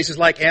places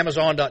like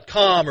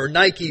Amazon.com or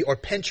Nike or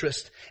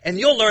Pinterest, and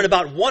you'll learn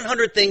about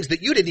 100 things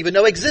that you didn't even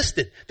know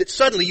existed that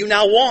suddenly you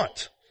now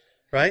want,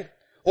 right?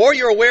 Or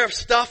you're aware of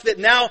stuff that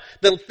now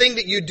the thing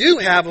that you do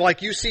have,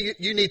 like you see,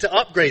 you need to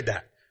upgrade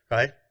that,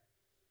 right?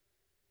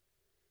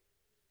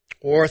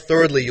 Or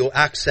thirdly, you'll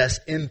access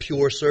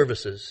impure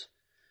services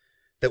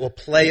that will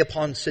play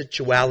upon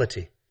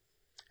sensuality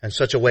in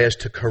such a way as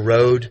to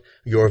corrode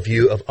your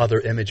view of other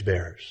image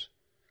bearers,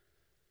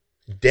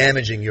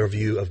 damaging your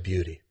view of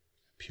beauty,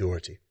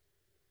 purity.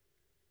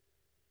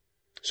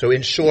 So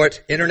in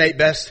short,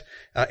 internet-based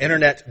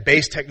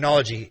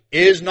technology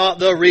is not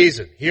the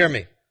reason, hear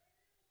me,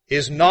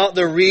 is not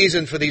the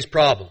reason for these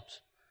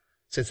problems,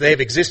 since they have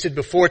existed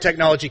before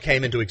technology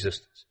came into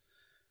existence.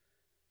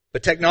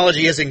 But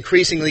technology has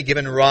increasingly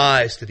given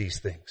rise to these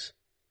things.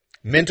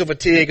 Mental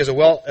fatigue as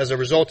a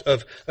result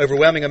of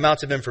overwhelming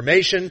amounts of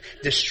information,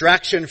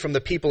 distraction from the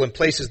people and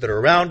places that are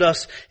around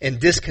us, and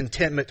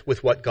discontentment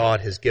with what God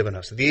has given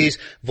us. These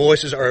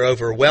voices are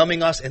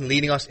overwhelming us and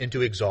leading us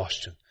into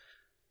exhaustion.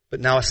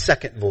 But now a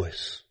second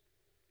voice.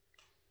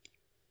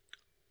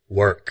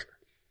 Work.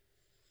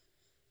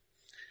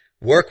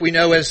 Work, we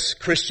know as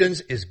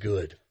Christians, is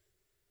good.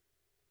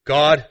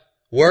 God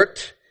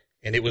worked,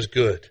 and it was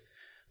good.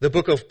 The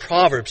book of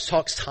Proverbs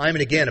talks time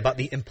and again about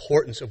the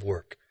importance of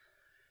work.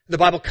 The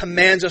Bible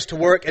commands us to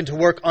work and to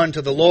work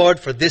unto the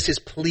Lord, for this is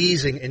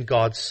pleasing in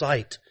God's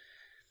sight.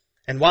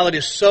 And while it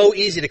is so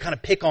easy to kind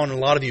of pick on a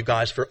lot of you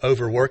guys for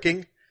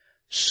overworking,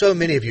 so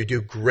many of you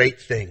do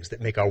great things that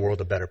make our world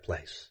a better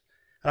place.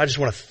 And I just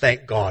want to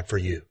thank God for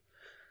you.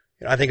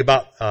 I think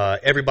about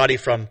everybody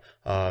from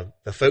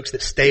the folks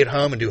that stay at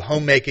home and do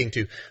homemaking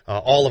to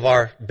all of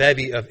our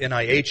bevy of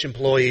NIH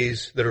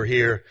employees that are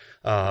here,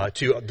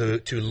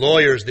 to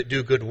lawyers that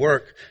do good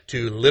work,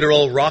 to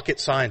literal rocket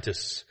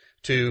scientists,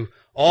 to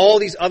all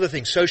these other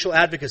things, social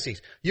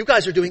advocacies. You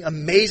guys are doing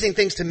amazing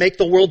things to make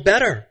the world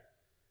better.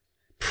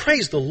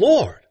 Praise the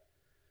Lord.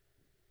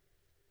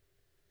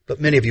 But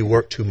many of you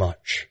work too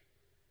much.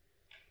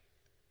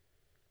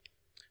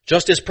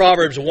 Just as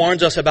Proverbs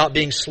warns us about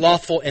being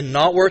slothful and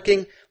not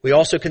working, we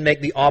also can make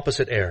the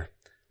opposite error.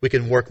 We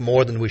can work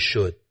more than we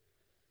should.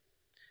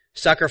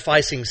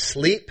 Sacrificing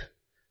sleep,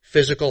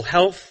 physical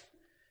health,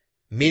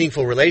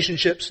 meaningful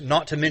relationships,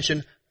 not to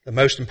mention the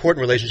most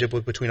important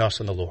relationship between us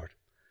and the Lord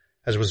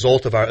as a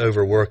result of our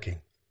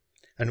overworking.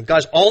 And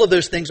guys, all of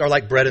those things are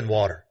like bread and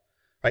water,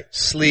 right?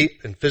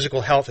 Sleep and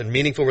physical health and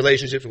meaningful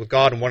relationships with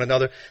God and one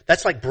another.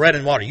 That's like bread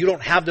and water. You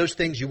don't have those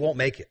things, you won't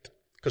make it.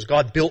 Because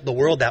God built the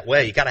world that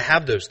way. You got to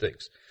have those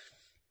things.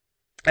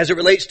 As it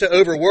relates to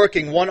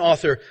overworking, one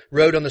author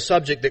wrote on the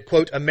subject that,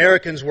 quote,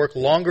 Americans work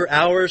longer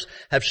hours,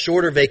 have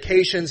shorter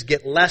vacations,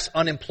 get less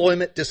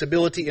unemployment,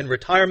 disability, and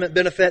retirement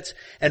benefits,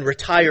 and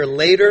retire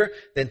later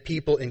than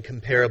people in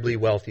comparably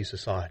wealthy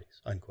societies,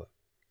 unquote.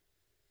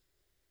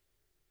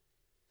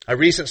 A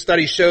recent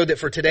study showed that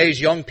for today's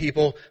young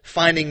people,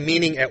 finding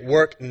meaning at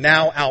work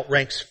now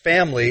outranks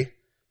family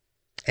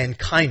and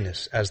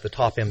kindness as the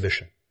top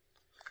ambition.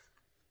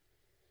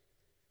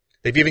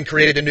 They've even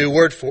created a new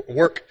word for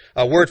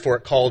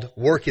it called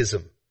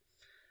workism.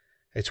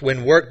 It's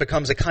when work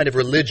becomes a kind of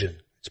religion.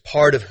 It's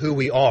part of who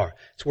we are.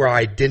 It's where our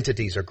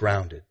identities are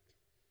grounded.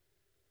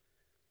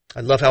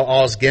 I love how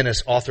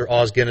author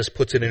Os Guinness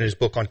puts it in his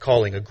book on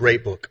calling, a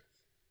great book.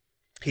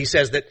 He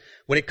says that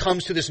when it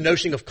comes to this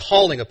notion of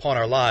calling upon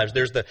our lives,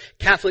 there's the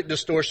Catholic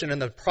distortion and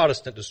the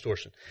Protestant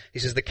distortion. He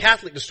says the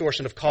Catholic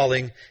distortion of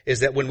calling is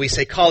that when we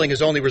say calling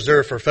is only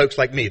reserved for folks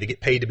like me, they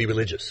get paid to be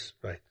religious,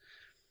 right?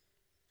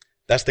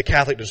 That's the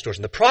Catholic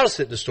distortion. The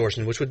Protestant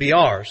distortion, which would be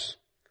ours,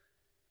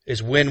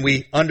 is when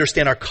we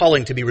understand our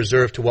calling to be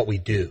reserved to what we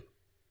do,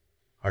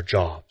 our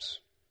jobs.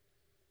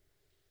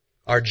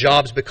 Our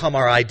jobs become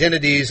our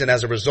identities, and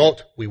as a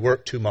result, we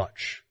work too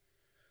much.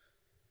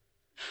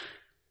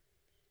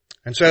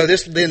 And so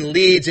this then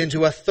leads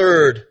into a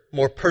third,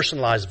 more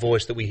personalized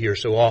voice that we hear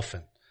so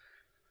often.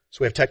 So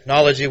we have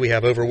technology, we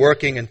have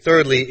overworking, and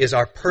thirdly is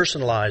our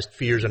personalized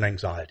fears and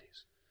anxieties.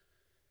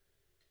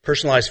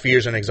 Personalized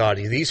fears and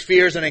anxieties. These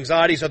fears and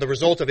anxieties are the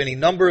result of any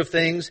number of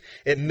things.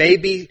 It may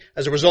be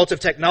as a result of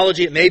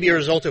technology, it may be a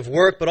result of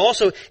work, but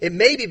also it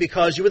may be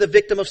because you were the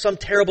victim of some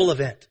terrible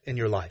event in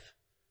your life.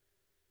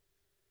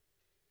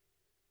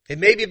 It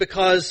may be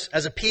because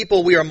as a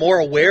people we are more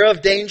aware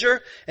of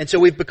danger, and so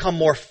we've become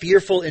more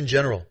fearful in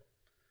general.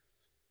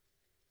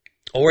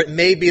 Or it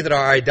may be that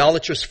our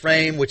idolatrous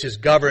frame, which is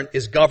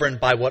governed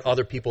by what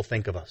other people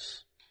think of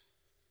us.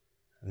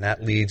 And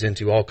that leads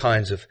into all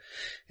kinds of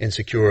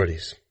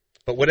insecurities.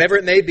 But whatever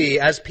it may be,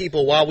 as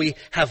people, while we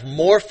have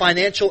more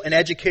financial and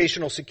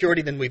educational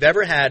security than we've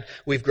ever had,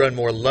 we've grown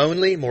more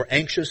lonely, more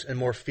anxious, and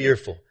more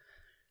fearful.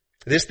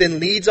 This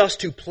then leads us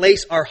to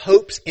place our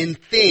hopes in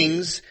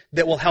things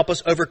that will help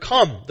us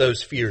overcome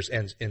those fears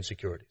and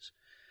insecurities.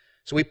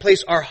 So we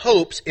place our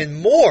hopes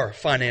in more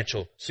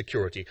financial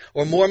security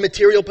or more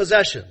material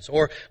possessions,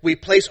 or we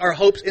place our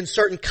hopes in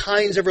certain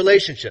kinds of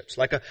relationships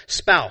like a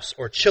spouse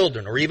or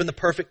children or even the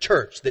perfect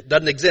church that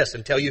doesn't exist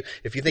and tell you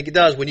if you think it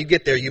does, when you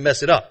get there you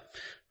mess it up,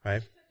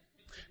 right?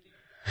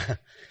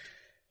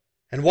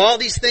 And while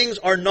these things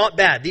are not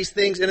bad, these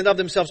things in and of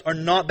themselves are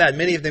not bad,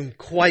 many of them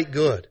quite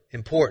good,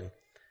 important,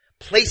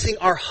 placing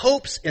our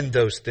hopes in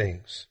those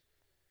things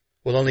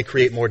will only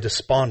create more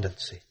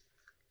despondency.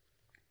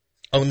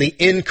 Only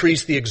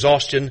increase the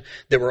exhaustion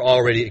that we're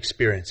already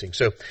experiencing.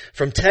 So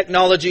from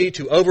technology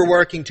to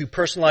overworking to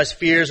personalized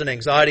fears and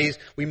anxieties,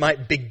 we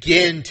might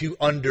begin to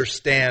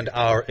understand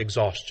our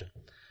exhaustion.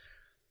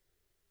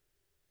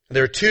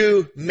 There are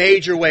two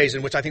major ways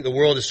in which I think the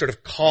world is sort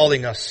of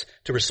calling us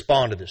to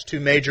respond to this. Two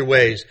major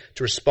ways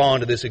to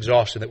respond to this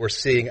exhaustion that we're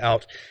seeing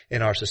out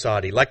in our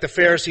society. Like the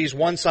Pharisees,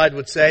 one side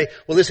would say,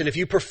 well listen, if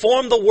you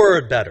perform the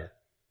word better,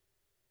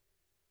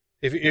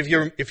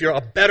 if you're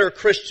a better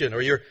Christian,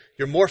 or you're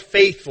more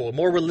faithful,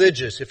 more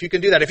religious, if you can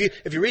do that,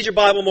 if you read your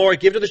Bible more,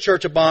 give to the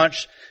church a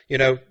bunch,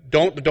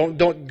 don't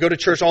go to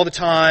church all the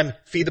time,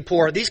 feed the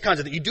poor, these kinds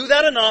of things. You do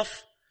that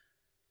enough,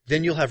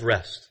 then you'll have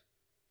rest.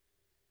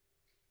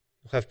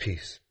 You'll have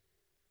peace.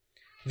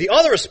 The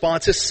other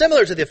response is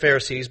similar to the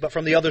Pharisees, but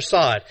from the other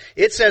side.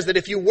 It says that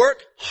if you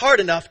work hard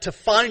enough to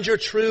find your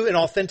true and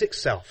authentic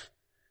self,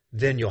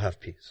 then you'll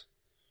have peace.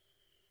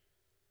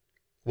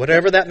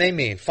 Whatever that may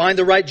mean. Find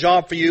the right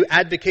job for you.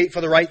 Advocate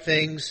for the right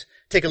things.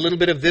 Take a little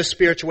bit of this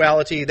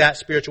spirituality, that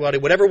spirituality.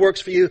 Whatever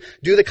works for you.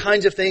 Do the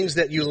kinds of things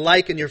that you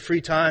like in your free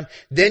time.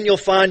 Then you'll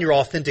find your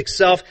authentic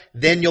self.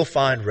 Then you'll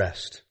find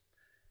rest.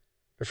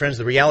 But friends,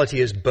 the reality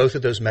is both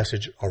of those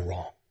messages are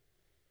wrong.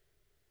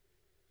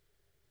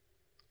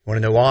 Want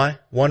to know why?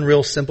 One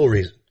real simple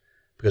reason.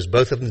 Because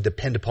both of them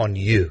depend upon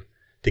you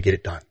to get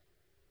it done.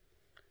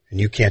 And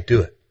you can't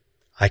do it.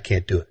 I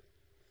can't do it.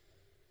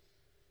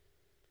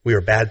 We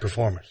are bad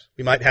performers.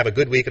 We might have a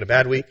good week and a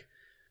bad week.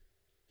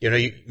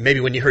 Maybe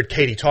when you heard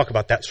Katie talk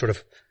about that sort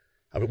of,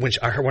 when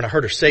I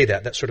heard her say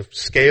that sort of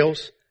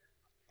scales,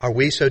 are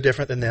we so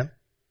different than them?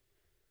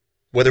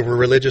 Whether we're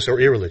religious or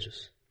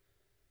irreligious.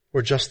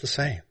 We're just the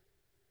same.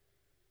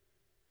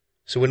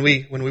 So when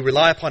we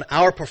rely upon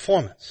our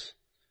performance,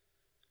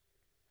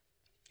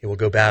 it will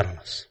go bad on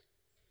us.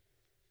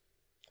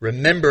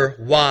 Remember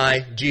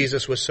why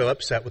Jesus was so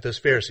upset with those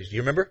Pharisees. Do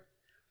you remember?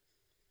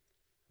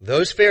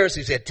 Those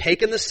Pharisees had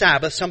taken the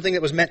Sabbath, something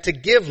that was meant to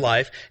give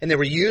life, and they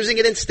were using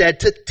it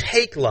instead to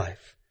take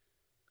life.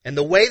 And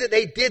the way that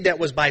they did that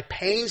was by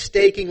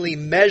painstakingly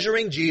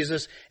measuring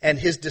Jesus and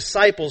his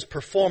disciples'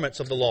 performance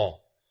of the law.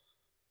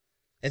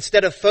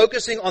 Instead of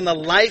focusing on the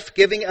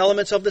life-giving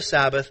elements of the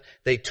Sabbath,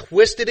 they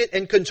twisted it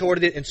and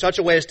contorted it in such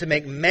a way as to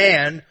make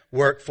man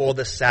work for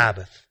the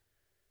Sabbath,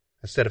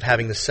 instead of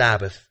having the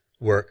Sabbath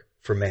work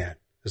for man,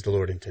 as the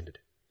Lord intended.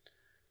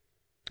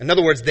 In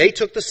other words, they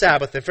took the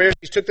Sabbath, the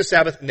Pharisees took the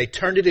Sabbath, and they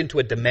turned it into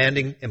a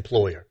demanding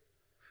employer,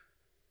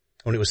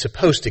 when it was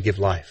supposed to give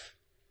life.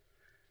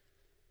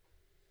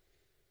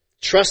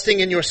 Trusting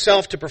in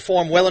yourself to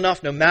perform well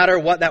enough, no matter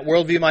what that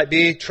worldview might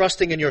be,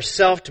 trusting in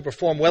yourself to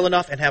perform well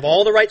enough and have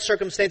all the right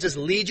circumstances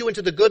lead you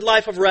into the good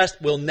life of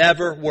rest will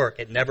never work.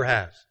 It never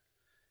has.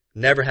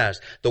 Never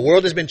has. The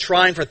world has been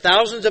trying for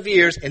thousands of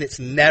years and it's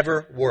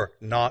never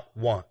worked. Not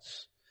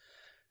once.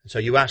 And so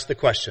you ask the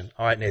question,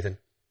 all right, Nathan,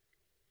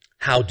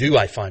 how do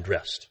I find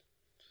rest?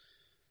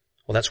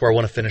 Well, that's where I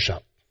want to finish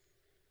up.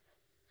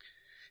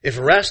 If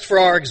rest for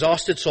our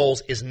exhausted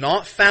souls is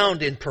not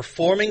found in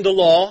performing the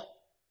law,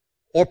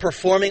 or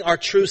performing our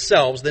true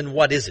selves, then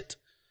what is it?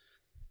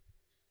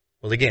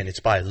 Well, again, it's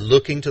by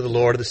looking to the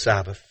Lord of the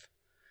Sabbath.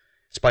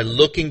 It's by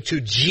looking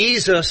to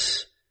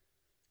Jesus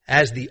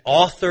as the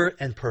author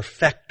and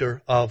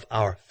perfecter of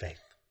our faith.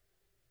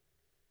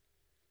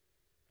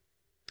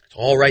 It's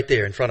all right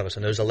there in front of us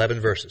in those 11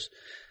 verses.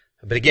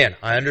 But again,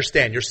 I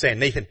understand you're saying,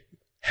 Nathan,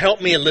 help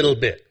me a little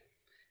bit.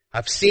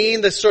 I've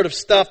seen this sort of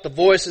stuff, the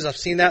voices, I've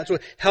seen that. So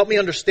help me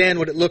understand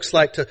what it looks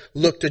like to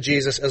look to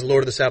Jesus as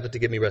Lord of the Sabbath to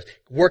give me rest.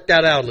 Work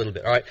that out a little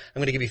bit, all right? I'm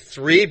going to give you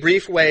 3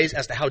 brief ways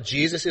as to how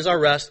Jesus is our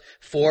rest,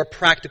 4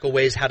 practical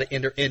ways how to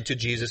enter into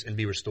Jesus and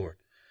be restored.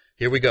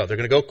 Here we go. They're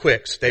going to go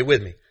quick. Stay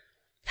with me.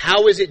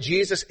 How is it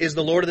Jesus is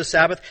the Lord of the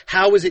Sabbath?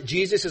 How is it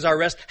Jesus is our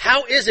rest?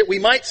 How is it we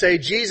might say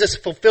Jesus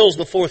fulfills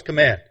the 4th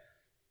command?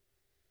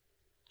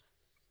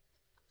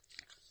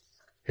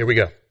 Here we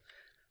go.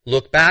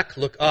 Look back,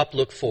 look up,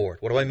 look forward.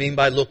 What do I mean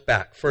by look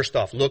back? First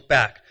off, look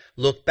back.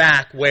 Look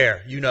back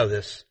where? You know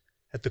this.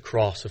 At the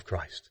cross of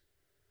Christ.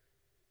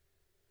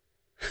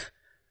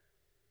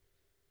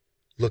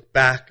 Look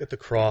back at the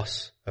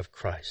cross of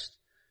Christ.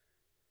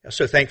 I'm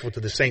so thankful to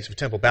the saints of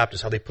Temple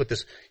Baptist, how they put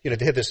this, they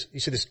have this, you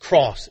see this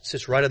cross that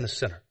sits right in the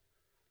center.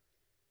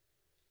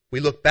 We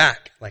look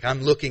back, like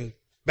I'm looking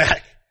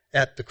back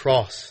at the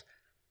cross.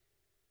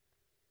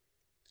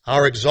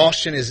 Our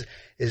exhaustion is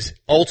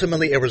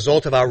ultimately a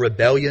result of our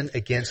rebellion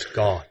against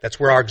God. That's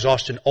where our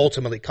exhaustion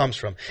ultimately comes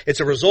from.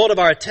 It's a result of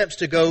our attempts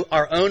to go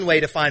our own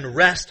way to find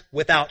rest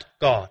without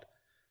God.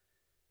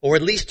 Or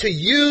at least to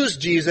use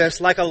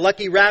Jesus like a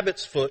lucky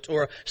rabbit's foot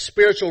or a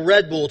spiritual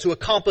Red Bull to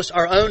accomplish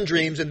our own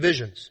dreams and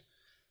visions.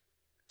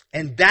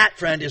 And that,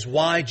 friend, is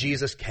why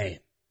Jesus came.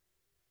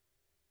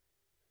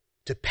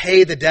 To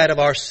pay the debt of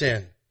our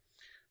sin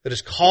that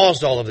has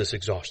caused all of this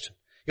exhaustion.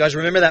 You guys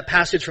remember that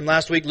passage from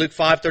last week, Luke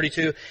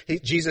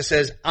 5:32? Jesus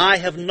says, I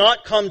have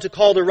not come to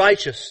call the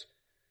righteous,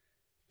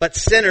 but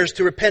sinners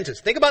to repentance.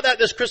 Think about that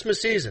this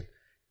Christmas season.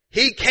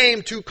 He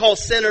came to call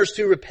sinners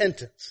to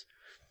repentance.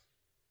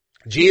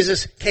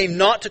 Jesus came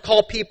not to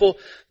call people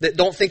that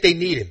don't think they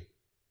need Him.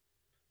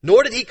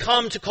 Nor did He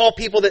come to call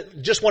people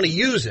that just want to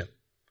use Him.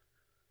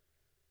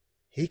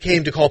 He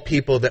came to call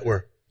people that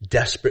were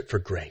desperate for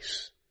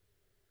grace.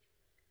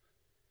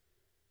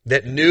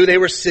 That knew they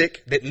were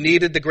sick, that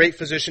needed the great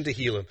physician to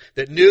heal them.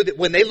 That knew that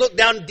when they looked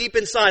down deep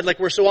inside, like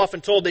we're so often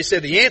told, they say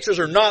the answers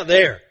are not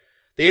there.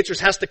 The answers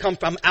has to come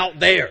from out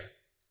there.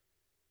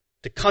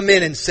 To come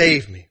in and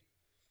save me.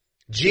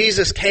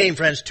 Jesus came,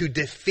 friends, to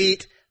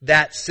defeat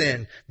that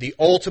sin. The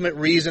ultimate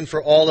reason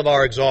for all of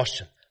our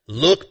exhaustion.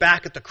 Look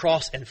back at the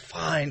cross and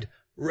find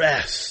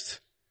rest.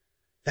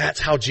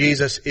 That's how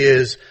Jesus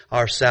is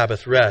our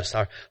Sabbath rest,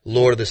 our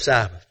Lord of the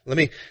Sabbath. Let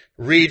me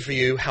read for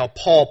you how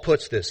Paul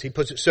puts this. He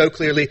puts it so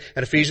clearly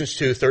in Ephesians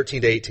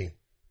 2:13-18.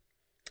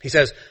 He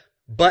says,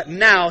 but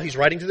now, he's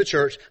writing to the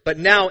church, but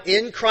now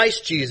in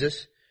Christ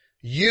Jesus,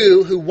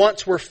 you who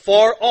once were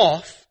far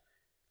off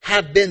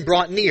have been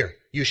brought near.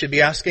 You should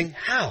be asking,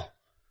 how?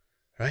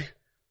 Right?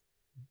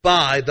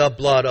 By the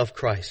blood of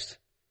Christ.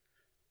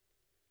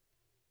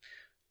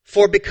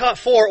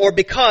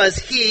 Because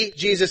He,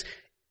 Jesus,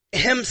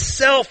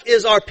 Himself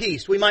is our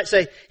peace. We might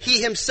say,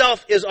 He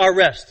Himself is our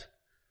rest.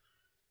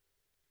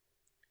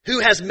 Who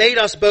has made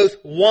us both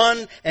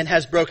one and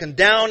has broken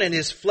down in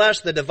His flesh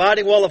the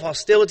dividing wall of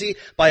hostility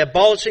by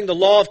abolishing the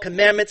law of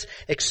commandments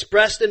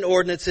expressed in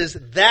ordinances,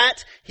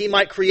 that He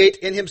might create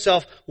in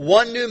Himself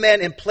one new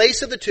man in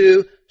place of the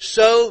two,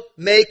 so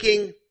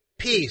making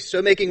peace.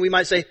 So making, we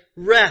might say,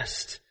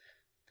 rest.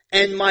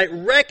 And might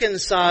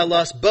reconcile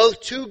us both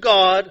to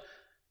God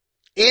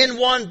in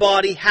one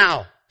body.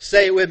 How?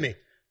 Say it with me.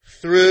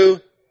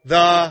 Through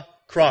the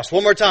cross.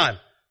 One more time.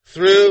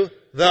 Through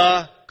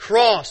the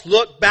cross.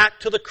 Look back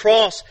to the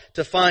cross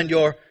to find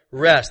your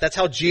rest. That's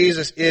how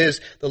Jesus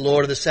is the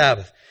Lord of the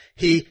Sabbath.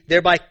 He,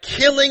 thereby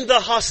killing the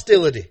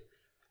hostility.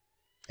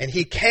 And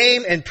He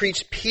came and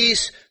preached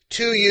peace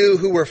to you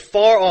who were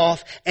far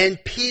off and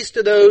peace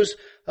to those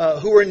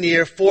who were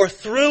near. For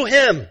through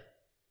Him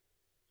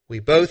we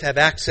both have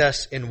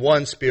access in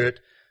one Spirit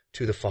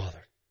to the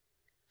Father.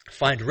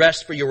 Find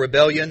rest for your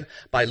rebellion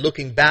by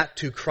looking back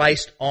to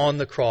Christ on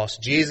the cross.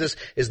 Jesus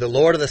is the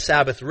Lord of the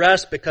Sabbath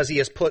rest because He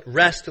has put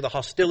rest to the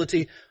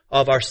hostility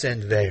of our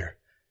sin there.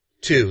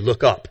 2,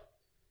 look up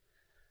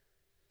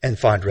and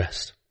find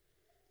rest.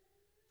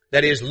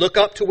 That is, look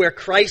up to where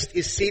Christ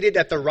is seated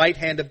at the right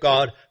hand of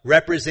God,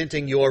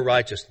 representing your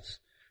righteousness.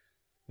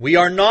 We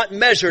are not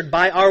measured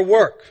by our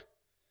work.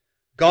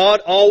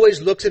 God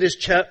always looks at His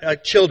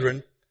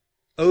children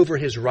over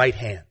His right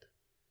hand.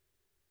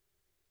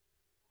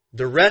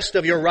 The rest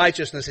of your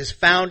righteousness is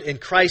found in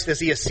Christ as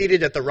He is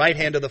seated at the right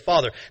hand of the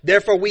Father.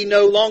 Therefore, we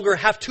no longer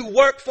have to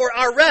work for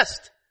our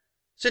rest,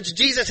 since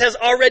Jesus has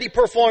already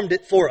performed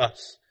it for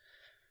us.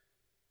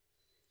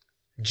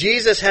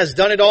 Jesus has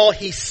done it all.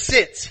 He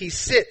sits.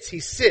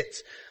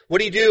 What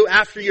do you do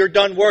after you're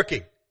done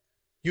working?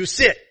 You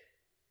sit.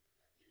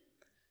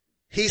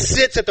 He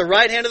sits at the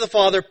right hand of the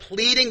Father,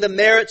 pleading the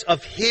merits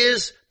of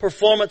His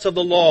performance of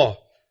the law,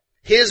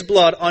 His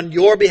blood on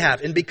your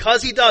behalf. And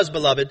because He does,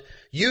 beloved,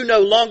 you no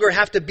longer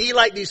have to be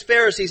like these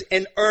Pharisees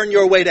and earn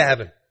your way to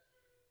heaven.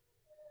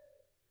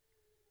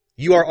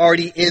 You are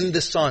already in the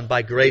Son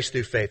by grace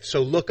through faith.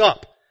 So look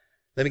up.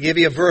 Let me give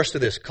you a verse to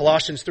this.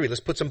 Colossians 3. Let's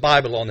put some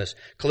Bible on this.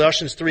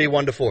 Colossians 3,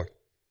 1-4.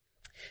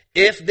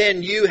 If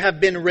then you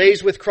have been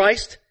raised with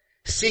Christ,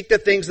 seek the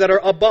things that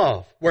are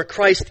above, where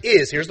Christ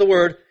is, here's the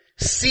word,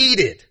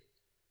 seated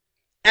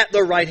at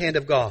the right hand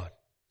of God.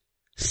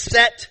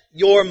 Set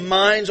your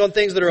minds on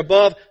things that are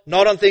above,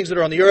 not on things that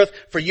are on the earth,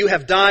 for you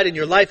have died and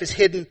your life is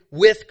hidden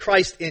with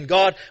Christ in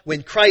God.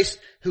 When Christ,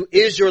 who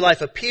is your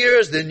life,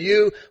 appears, then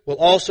you will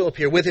also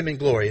appear with Him in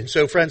glory. And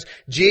so, friends,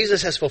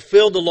 Jesus has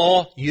fulfilled the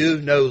law.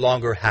 You no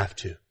longer have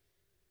to.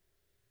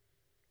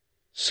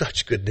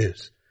 Such good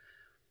news.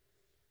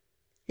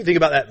 You think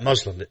about that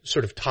Muslim that's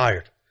sort of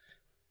tired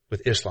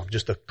with Islam,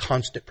 just a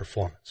constant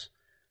performance.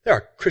 There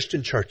are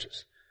Christian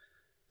churches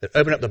that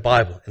open up the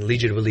Bible and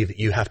lead you to believe that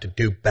you have to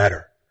do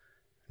better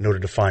in order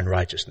to find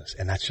righteousness.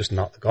 And that's just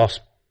not the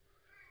gospel.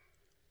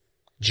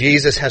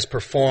 Jesus has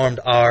performed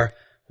our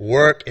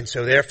work, and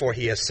so therefore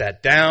He has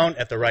sat down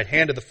at the right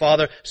hand of the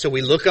Father. So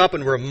we look up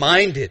and we're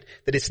reminded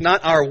that it's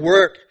not our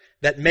work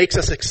that makes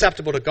us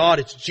acceptable to God.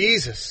 It's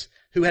Jesus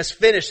who has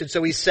finished, and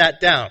so He sat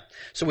down.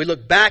 So we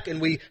look back and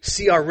we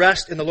see our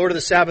rest in the Lord of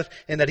the Sabbath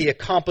and that He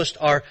accomplished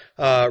our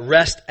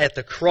rest at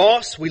the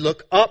cross. We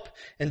look up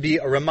and be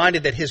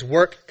reminded that His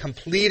work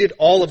completed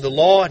all of the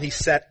law and He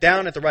sat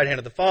down at the right hand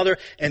of the Father.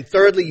 And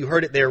thirdly, you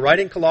heard it there right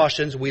in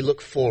Colossians, we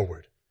look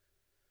forward.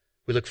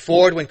 We look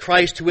forward when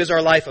Christ, who is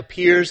our life,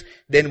 appears,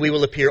 then we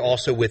will appear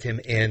also with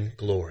Him in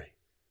glory.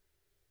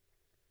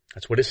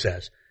 That's what it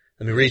says.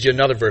 Let me read you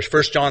another verse.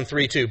 1 John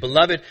 3:2.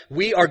 Beloved,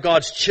 we are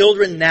God's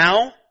children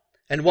now,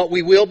 and what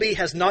we will be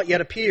has not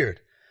yet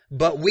appeared.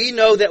 But we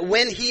know that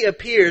when He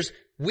appears,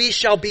 we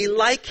shall be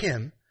like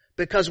Him,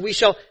 because we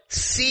shall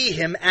see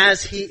Him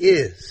as He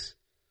is.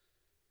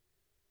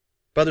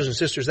 Brothers and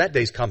sisters, that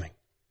day's coming.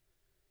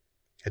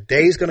 A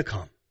day is going to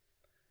come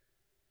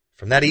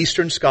from that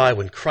eastern sky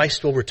when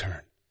Christ will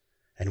return,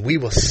 and we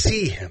will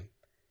see Him.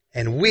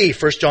 And we,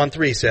 1 John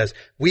 3 says,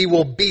 we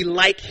will be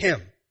like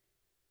Him.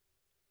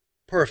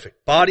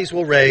 Perfect. Bodies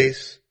will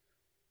raise.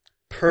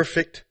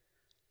 Perfect.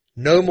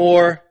 No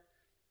more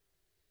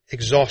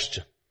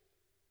exhaustion.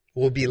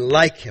 We'll be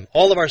like Him.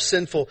 All of our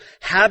sinful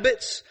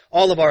habits,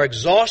 all of our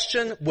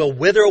exhaustion will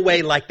wither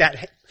away like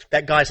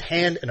that guy's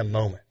hand in a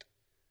moment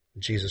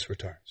when Jesus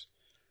returns.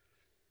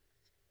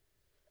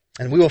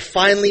 And we will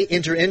finally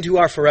enter into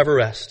our forever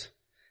rest.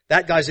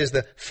 That, guys, is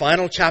the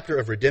final chapter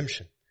of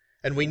redemption.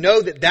 And we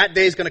know that that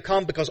day is going to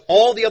come because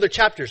all the other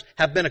chapters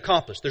have been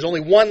accomplished. There's only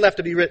one left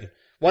to be written,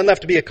 one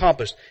left to be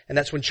accomplished, and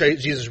that's when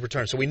Jesus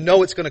returns. So we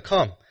know it's going to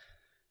come.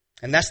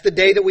 And that's the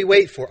day that we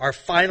wait for, our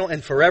final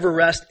and forever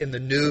rest in the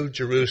New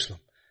Jerusalem.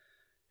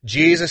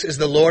 Jesus is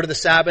the Lord of the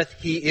Sabbath.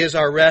 He is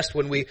our rest.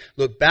 When we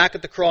look back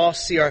at the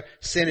cross, see our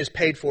sin is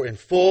paid for in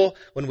full.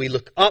 When we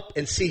look up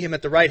and see Him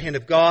at the right hand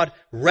of God,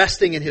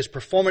 resting in His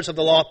performance of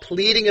the law,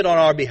 pleading it on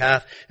our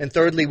behalf. And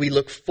thirdly, we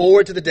look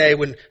forward to the day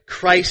when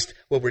Christ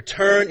will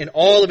return in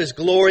all of His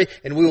glory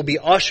and we will be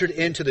ushered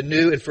into the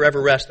new and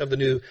forever rest of the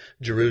New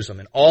Jerusalem.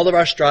 And all of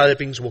our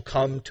strivings will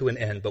come to an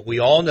end. But we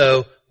all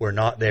know we're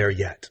not there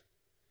yet.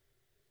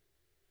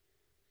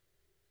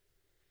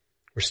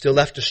 We're still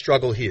left to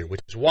struggle here,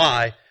 which is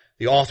why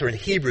the author in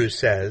Hebrews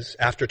says,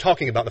 after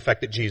talking about the fact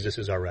that Jesus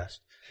is our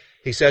rest,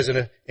 he says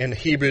in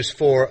Hebrews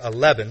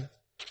 4:11,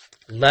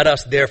 let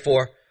us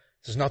therefore,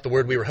 this is not the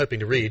word we were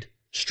hoping to read,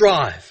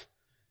 strive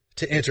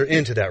to enter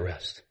into that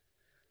rest.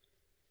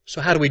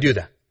 So how do we do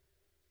that?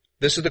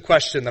 This is the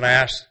question that I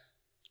asked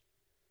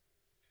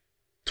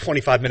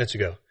 25 minutes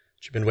ago,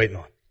 that you've been waiting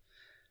on.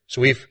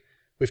 So we've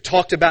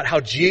talked about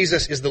how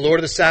Jesus is the Lord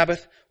of the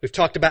Sabbath. We've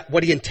talked about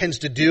what He intends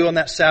to do on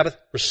that Sabbath,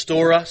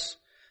 restore us.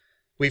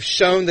 We've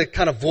shown the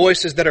kind of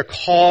voices that are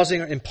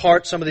causing, in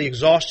part, some of the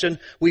exhaustion.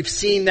 We've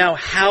seen now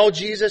how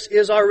Jesus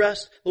is our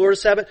rest, Lord of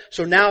Sabbath.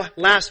 So now,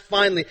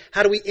 finally,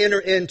 how do we enter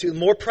into,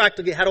 more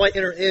practically, how do I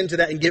enter into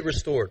that and get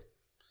restored?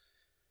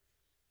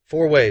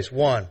 4 ways.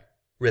 1,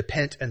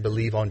 repent and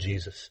believe on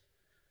Jesus.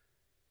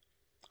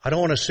 I don't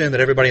want to assume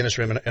that everybody in this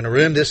room, in a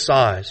room this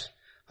size,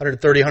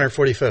 130,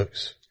 140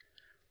 folks,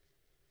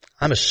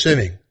 I'm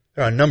assuming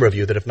there are a number of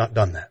you that have not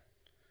done that.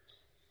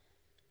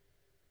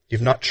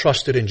 You've not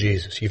trusted in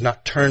Jesus. You've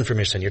not turned from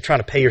your sin. You're trying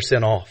to pay your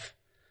sin off.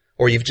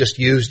 Or you've just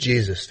used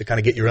Jesus to kind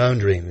of get your own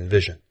dream and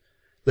vision.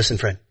 Listen,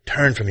 friend,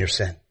 turn from your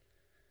sin.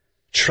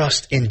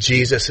 Trust in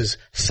Jesus'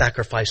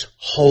 sacrifice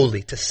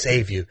wholly to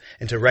save you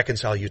and to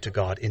reconcile you to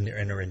God and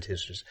enter into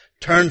His justice.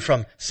 Turn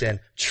from sin.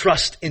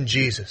 Trust in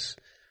Jesus,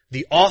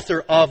 the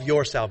author of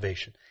your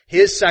salvation.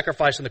 His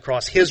sacrifice on the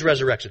cross, His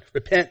resurrection.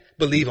 Repent,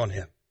 believe on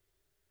Him.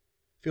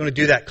 If you want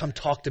to do that, come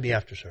talk to me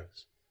after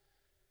service.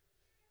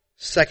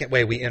 Second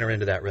way we enter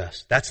into that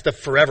rest. That's the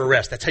forever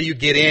rest. That's how you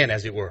get in,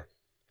 as it were.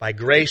 By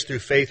grace through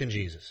faith in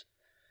Jesus.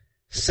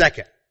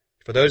 Second,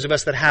 for those of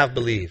us that have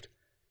believed,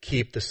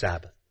 keep the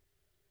Sabbath.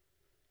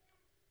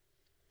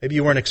 Maybe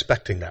you weren't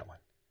expecting that one.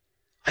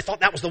 I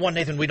thought that was the one,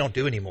 Nathan, we don't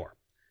do anymore.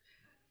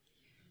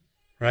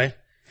 Right?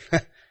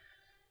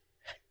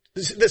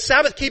 The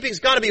Sabbath keeping's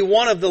got to be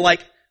one of the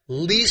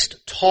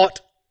least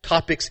taught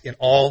topics in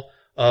all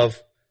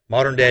of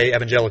modern day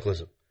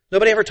evangelicalism.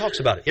 Nobody ever talks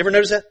about it. You ever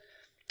notice that?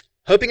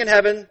 Hoping in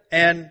heaven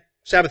and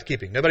Sabbath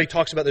keeping. Nobody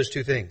talks about those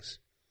two things.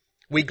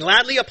 We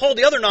gladly uphold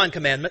the other 9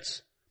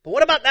 commandments, but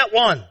what about that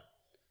one?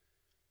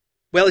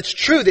 Well, it's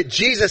true that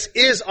Jesus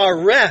is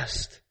our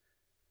rest.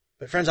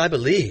 But friends, I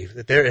believe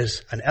that there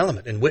is an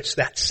element in which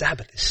that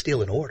Sabbath is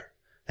still in order.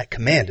 That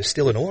command is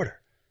still in order.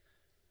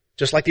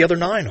 Just like the other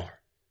 9 are.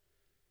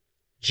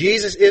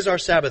 Jesus is our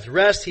Sabbath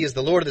rest. He is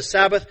the Lord of the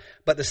Sabbath,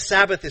 but the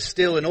Sabbath is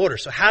still in order.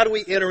 So how do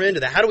we enter into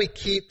that? How do we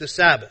keep the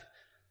Sabbath?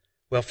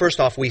 Well, first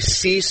off, we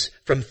cease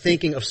from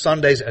thinking of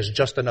Sundays as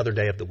just another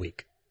day of the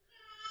week.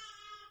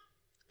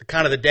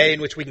 Kind of the day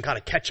in which we can kind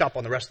of catch up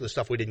on the rest of the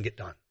stuff we didn't get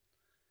done.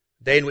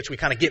 The day in which we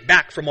kind of get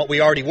back from what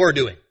we already were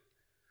doing.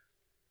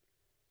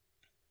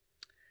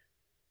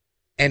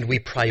 And we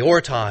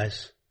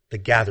prioritize the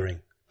gathering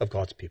of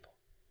God's people.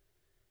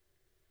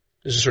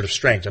 This is sort of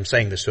strange. I'm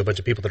saying this to a bunch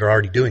of people that are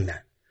already doing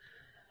that.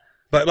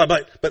 But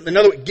in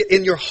other words, get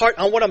in your heart,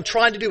 on what I'm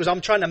trying to do is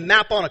I'm trying to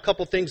map on a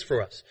couple things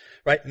for us.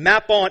 Right?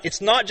 Map on,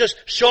 it's not just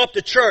show up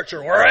to church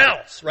or where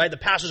else, right? The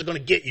pastors are going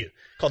to get you.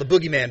 Call the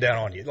boogeyman down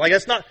on you.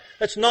 That's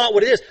not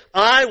what it is.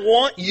 I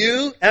want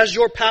you, as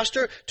your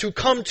pastor, to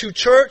come to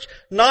church,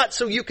 not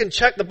so you can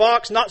check the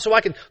box, not so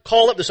I can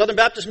call up the Southern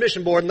Baptist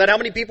Mission Board and let how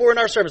many people are in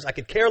our service. I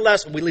could care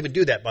less, and we'll even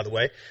do that, by the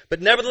way.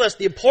 But nevertheless,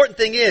 the important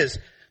thing is,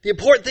 I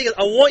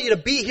want you to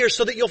be here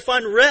so that you'll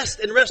find rest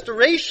and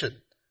restoration.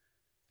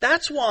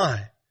 That's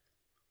why.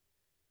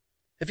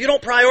 If you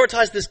don't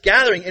prioritize this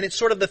gathering, and it's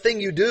sort of the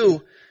thing you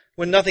do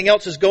when nothing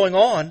else is going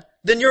on,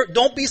 then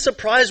don't be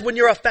surprised when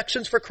your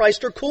affections for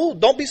Christ are cooled.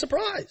 Don't be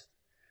surprised.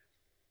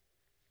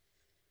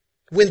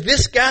 When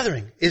this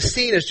gathering is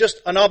seen as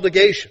just an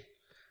obligation,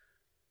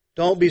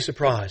 don't be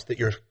surprised that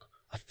your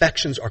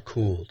affections are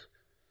cooled.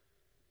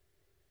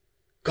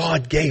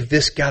 God gave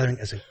this gathering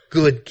as a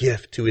good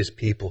gift to His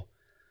people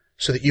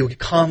so that you would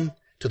come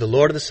to the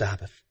Lord of the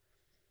Sabbath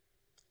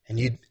and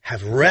you'd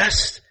have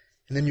rest,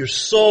 and then your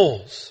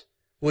souls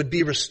would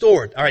be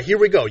restored. All right, here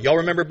we go. Y'all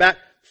remember back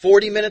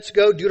 40 minutes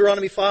ago,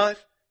 Deuteronomy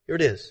 5? Here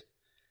it is.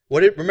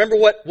 Remember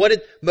what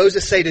did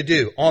Moses say to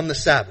do on the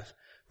Sabbath?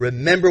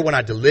 Remember when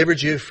I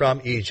delivered you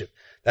from Egypt.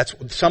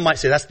 Some might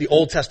say that's the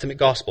Old Testament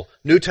gospel,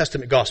 New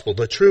Testament gospel,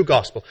 the true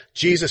gospel.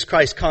 Jesus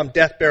Christ come,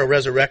 death, burial,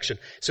 resurrection.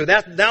 So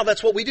now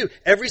that's what we do.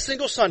 Every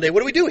single Sunday, what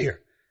do we do here?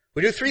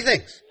 We do 3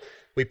 things.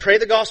 We pray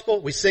the gospel,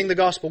 we sing the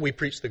gospel, we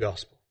preach the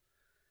gospel.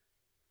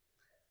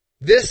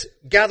 This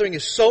gathering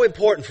is so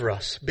important for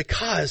us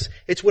because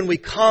it's when we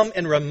come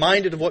and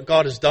reminded of what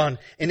God has done,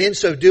 and in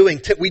so doing,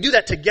 we do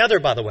that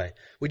together, by the way.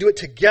 We do it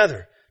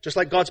together, just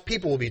like God's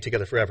people will be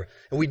together forever.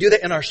 And we do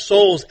that in our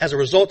souls as a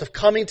result of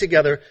coming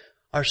together.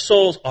 Our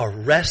souls are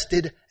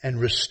rested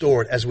and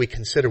restored as we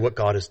consider what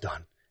God has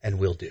done and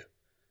will do.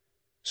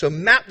 So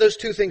map those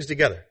 2 things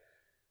together.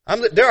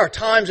 There are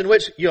times in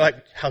which you're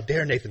like, how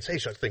dare Nathan say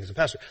such things,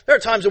 Pastor? There are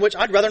times in which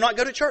I'd rather not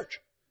go to church.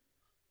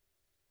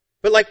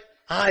 But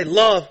I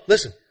love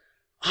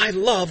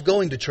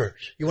going to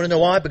church. You want to know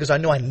why? Because I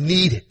know I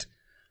need it.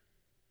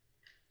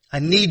 I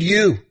need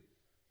you.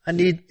 And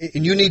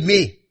you need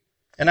me.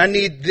 And I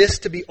need this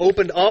to be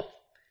opened up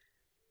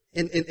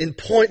and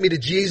point me to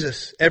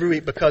Jesus every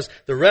week, because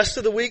the rest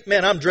of the week,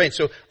 man, I'm drained.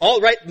 So, all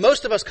right,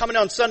 most of us coming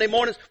on Sunday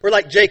mornings, we're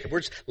like Jacob.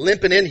 We're just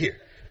limping in here,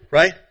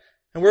 right?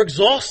 And we're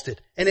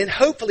exhausted. And then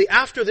hopefully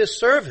after this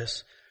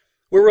service,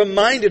 we're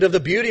reminded of the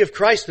beauty of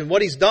Christ and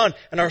what He's done,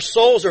 and our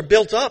souls are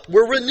built up.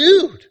 We're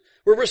renewed.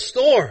 We're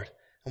restored.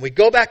 And we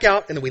go back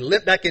out, and then we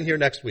limp back in here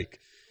next week.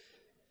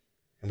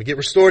 And we get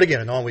restored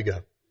again, and on we go.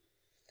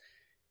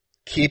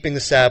 Keeping the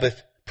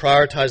Sabbath,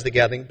 prioritize the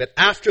gathering, but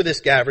after this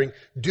gathering,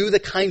 do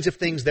the kinds of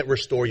things that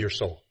restore your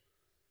soul.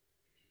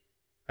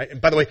 Right?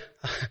 And by the way,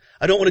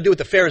 I don't want to do what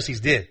the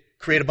Pharisees did,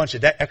 create a bunch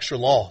of extra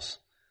laws.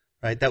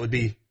 Right? That would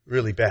be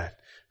really bad.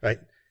 Right?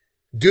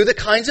 Do the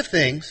kinds of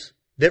things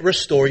that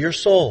restore your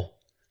soul.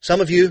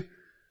 Some of you,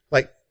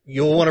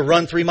 you'll want to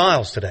run 3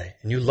 miles today,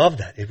 and you love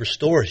that. It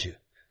restores you.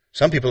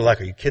 Some people are like,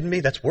 are you kidding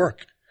me? That's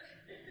work.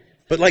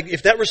 But like,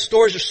 if that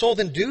restores your soul,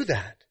 then do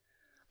that.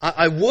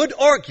 I would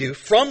argue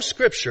from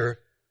Scripture,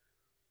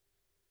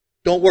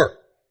 don't work.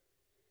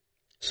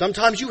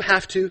 Sometimes you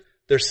have to.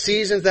 There's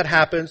seasons that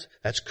happens.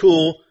 That's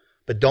cool.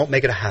 But don't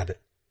make it a habit.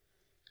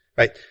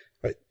 Right?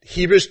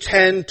 Hebrews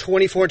 10,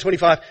 24 and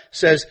 25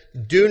 says,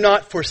 do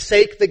not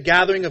forsake the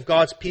gathering of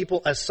God's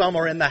people as some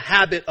are in the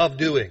habit of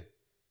doing.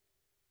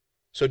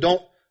 So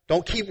don't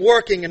keep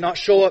working and not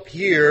show up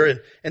here.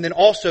 And then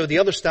also the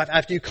other stuff,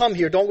 after you come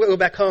here, don't go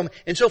back home.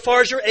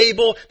 Insofar as you're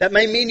able, that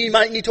may mean you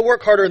might need to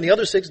work harder in the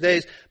other 6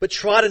 days, but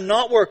try to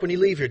not work when you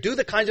leave here. Do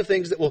the kinds of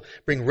things that will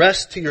bring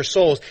rest to your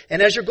souls.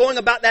 And as you're going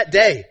about that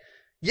day,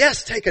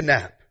 yes, take a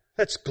nap.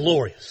 That's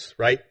glorious,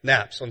 right?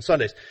 Naps on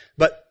Sundays.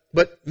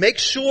 But make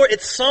sure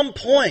at some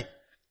point,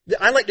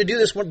 I like to do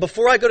this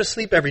before I go to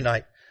sleep every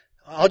night.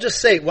 I'll just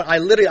say,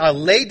 I'll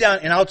lay down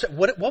and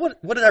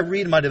what did I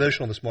read in my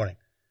devotional this morning?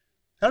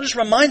 I'll just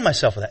remind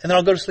myself of that, and then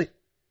I'll go to sleep.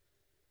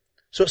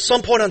 So at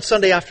some point on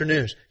Sunday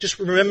afternoons, just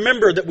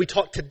remember that we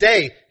talked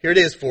today. Here it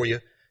is for you.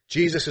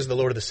 Jesus is the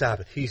Lord of the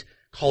Sabbath. He's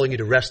calling you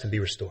to rest and be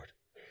restored.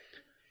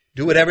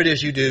 Do whatever it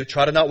is you do.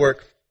 Try to not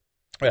work.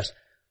 Rest.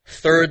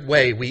 Third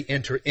way we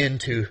enter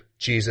into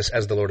Jesus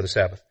as the Lord of the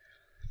Sabbath.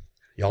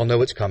 Y'all know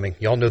what's coming.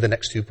 Y'all know the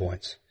next 2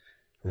 points.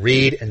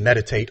 Read and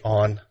meditate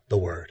on the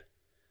Word.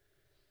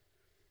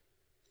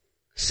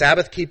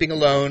 Sabbath keeping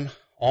alone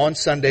on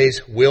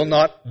Sundays will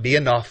not be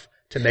enough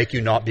to make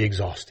you not be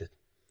exhausted.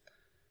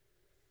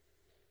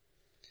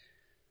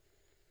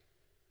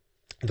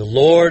 The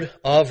Lord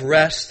of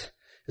rest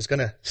is going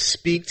to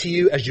speak to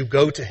you as you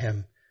go to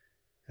Him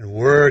in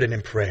word and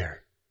in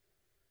prayer.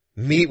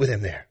 Meet with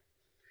Him there.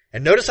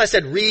 And notice I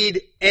said read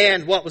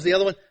and what was the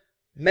other one?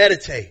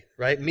 Meditate,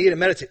 right? Meet and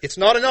meditate. It's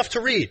not enough to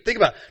read. Think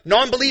about it.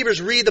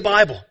 Non-believers read the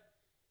Bible,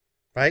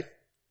 right?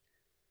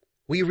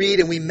 We read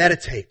and we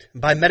meditate.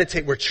 And by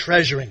meditate, we're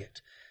treasuring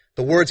it.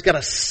 The Word's got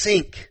to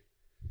sink,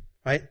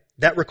 right?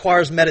 That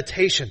requires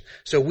meditation.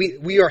 So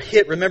we are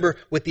hit, remember,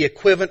 with the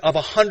equivalent of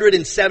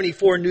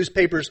 174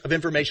 newspapers of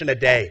information a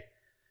day.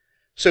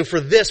 So for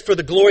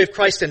the glory of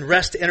Christ and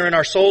rest to enter in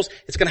our souls,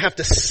 it's going to have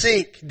to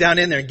sink down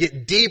in there and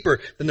get deeper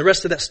than the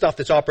rest of that stuff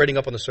that's operating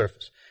up on the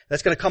surface.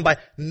 That's going to come by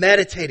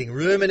meditating,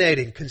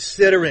 ruminating,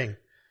 considering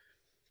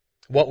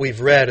what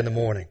we've read in the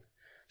morning.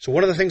 So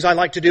one of the things I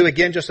like to do,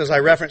 again, just as I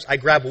referenced, I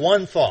grab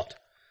one thought,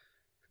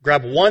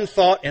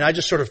 and I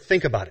just sort of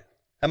think about it.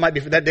 That might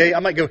be for that day.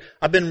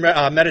 I've been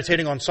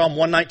meditating on Psalm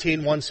 119,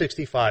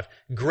 165.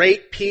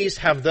 Great peace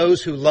have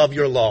those who love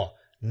your law.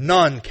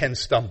 None can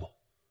stumble.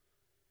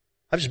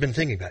 I've just been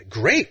thinking about it.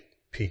 Great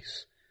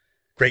peace.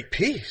 Great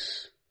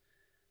peace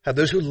have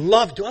those who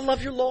love. Do I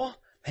love your law?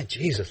 Man,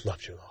 Jesus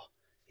loved your law.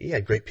 He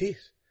had great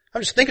peace.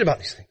 I'm just thinking about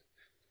these things.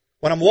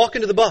 When I'm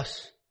walking to the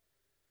bus,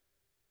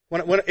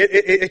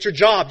 at your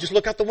job, just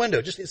look out the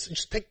window.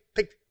 Just take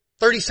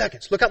 30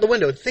 seconds. Look out the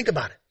window and think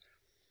about it.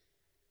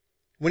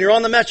 When you're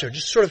on the metro,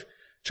 just sort of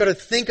try to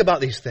think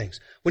about these things.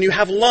 When you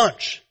have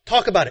lunch,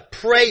 talk about it.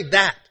 Pray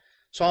that.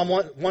 Psalm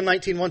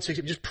 119,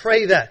 160, just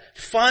pray that.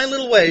 Find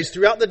little ways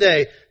throughout the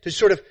day to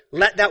sort of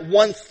let that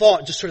one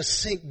thought just sort of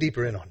sink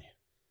deeper in on you.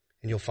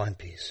 And you'll find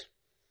peace.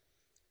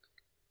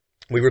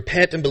 We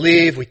repent and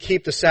believe. We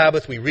keep the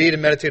Sabbath. We read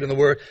and meditate on the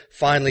Word.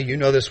 Finally, you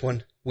know this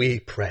one, we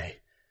pray.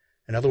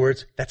 In other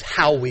words, that's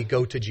how we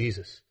go to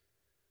Jesus.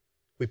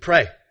 We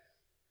pray.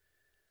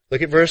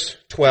 Look at verse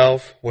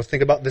 12. We'll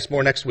think about this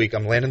more next week.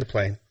 I'm landing the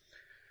plane.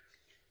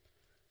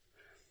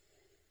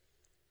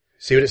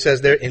 See what it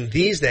says there? In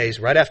these days,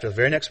 right after the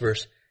very next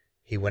verse,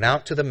 he went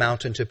out to the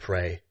mountain to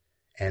pray,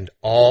 and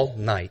all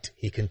night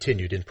he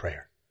continued in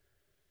prayer.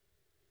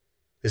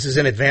 This is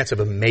in advance of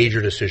a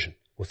major decision.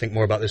 We'll think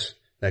more about this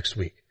next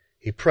week.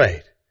 He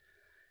prayed.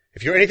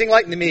 If you're anything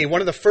like me, one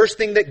of the first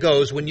things that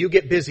goes when you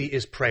get busy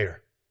is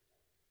prayer.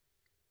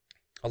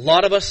 A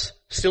lot of us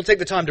still take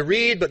the time to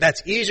read, but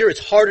that's easier.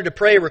 It's harder to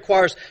pray. It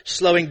requires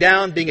slowing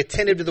down, being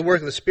attentive to the work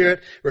of the Spirit.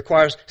 It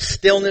requires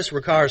stillness,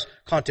 requires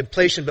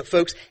contemplation. But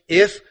folks,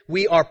 if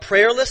we are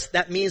prayerless,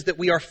 that means that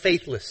we are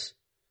faithless.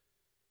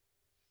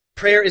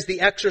 Prayer is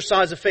the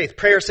exercise of faith.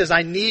 Prayer says,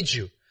 I need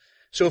you.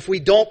 So if we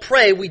don't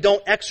pray, we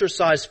don't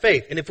exercise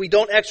faith. And if we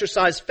don't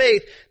exercise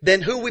faith, then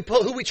who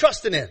we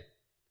trusting in?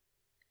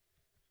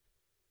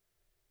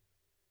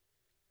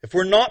 If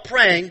we're not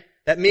praying,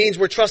 that means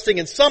we're trusting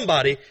in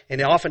somebody,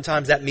 and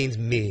oftentimes that means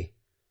me,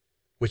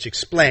 which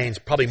explains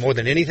probably more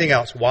than anything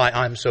else why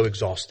I'm so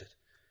exhausted.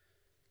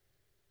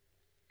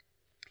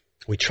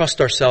 We trust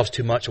ourselves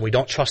too much, and we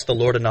don't trust the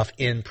Lord enough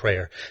in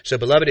prayer. So,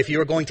 beloved, if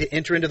you are going to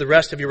enter into the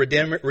rest of your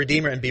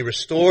Redeemer and be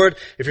restored,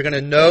 if you're going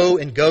to know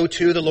and go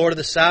to the Lord of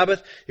the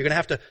Sabbath, you're going to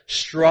have to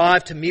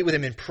strive to meet with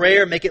Him in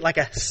prayer, make it like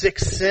a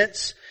sixth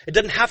sense. It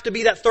doesn't have to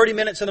be that 30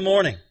 minutes in the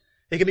morning.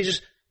 It can be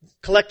just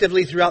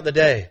collectively throughout the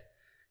day.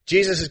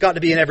 Jesus has got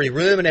to be in every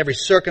room and every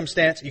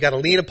circumstance. You've got to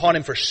lean upon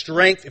Him for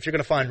strength if you're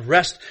going to find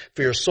rest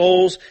for your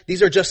souls.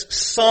 These are just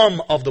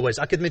some of the ways.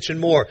 I could mention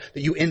more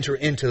that you enter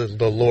into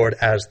the Lord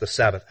as the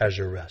Sabbath, as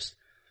your rest.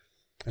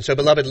 And so,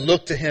 beloved,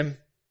 look to Him,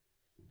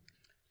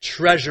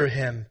 treasure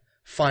Him,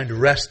 find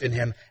rest in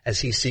Him as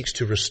He seeks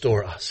to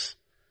restore us.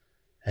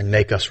 and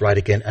make us right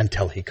again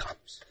until He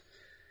comes.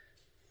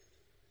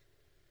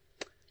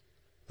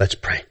 Let's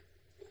pray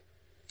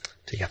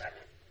together.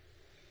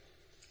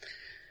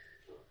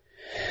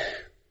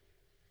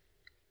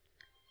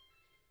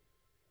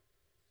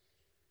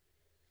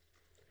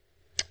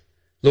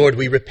 Lord,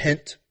 we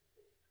repent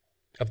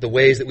of the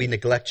ways that we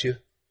neglect You.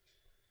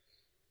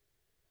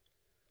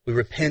 We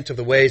repent of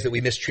the ways that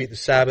we mistreat the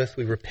Sabbath.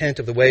 We repent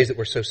of the ways that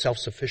we're so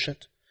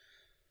self-sufficient.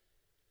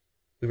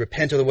 We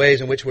repent of the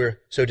ways in which we're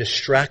so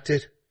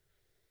distracted.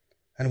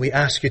 And we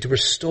ask You to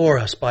restore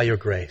us by Your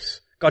grace.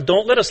 God,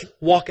 don't let us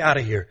walk out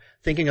of here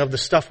thinking of the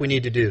stuff we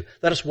need to do.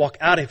 Let us walk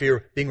out of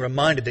here being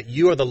reminded that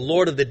You are the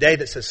Lord of the day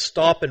that says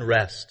stop and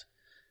rest.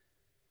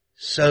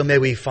 So may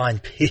we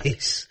find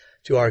peace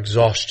to our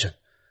exhaustion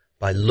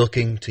by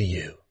looking to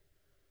You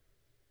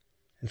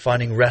and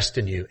finding rest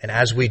in You. And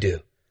as we do,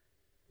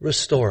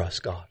 restore us,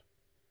 God.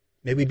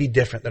 May we be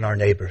different than our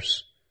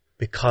neighbors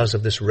because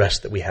of this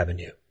rest that we have in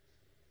You.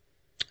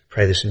 I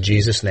pray this in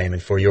Jesus' name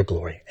and for Your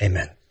glory.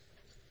 Amen.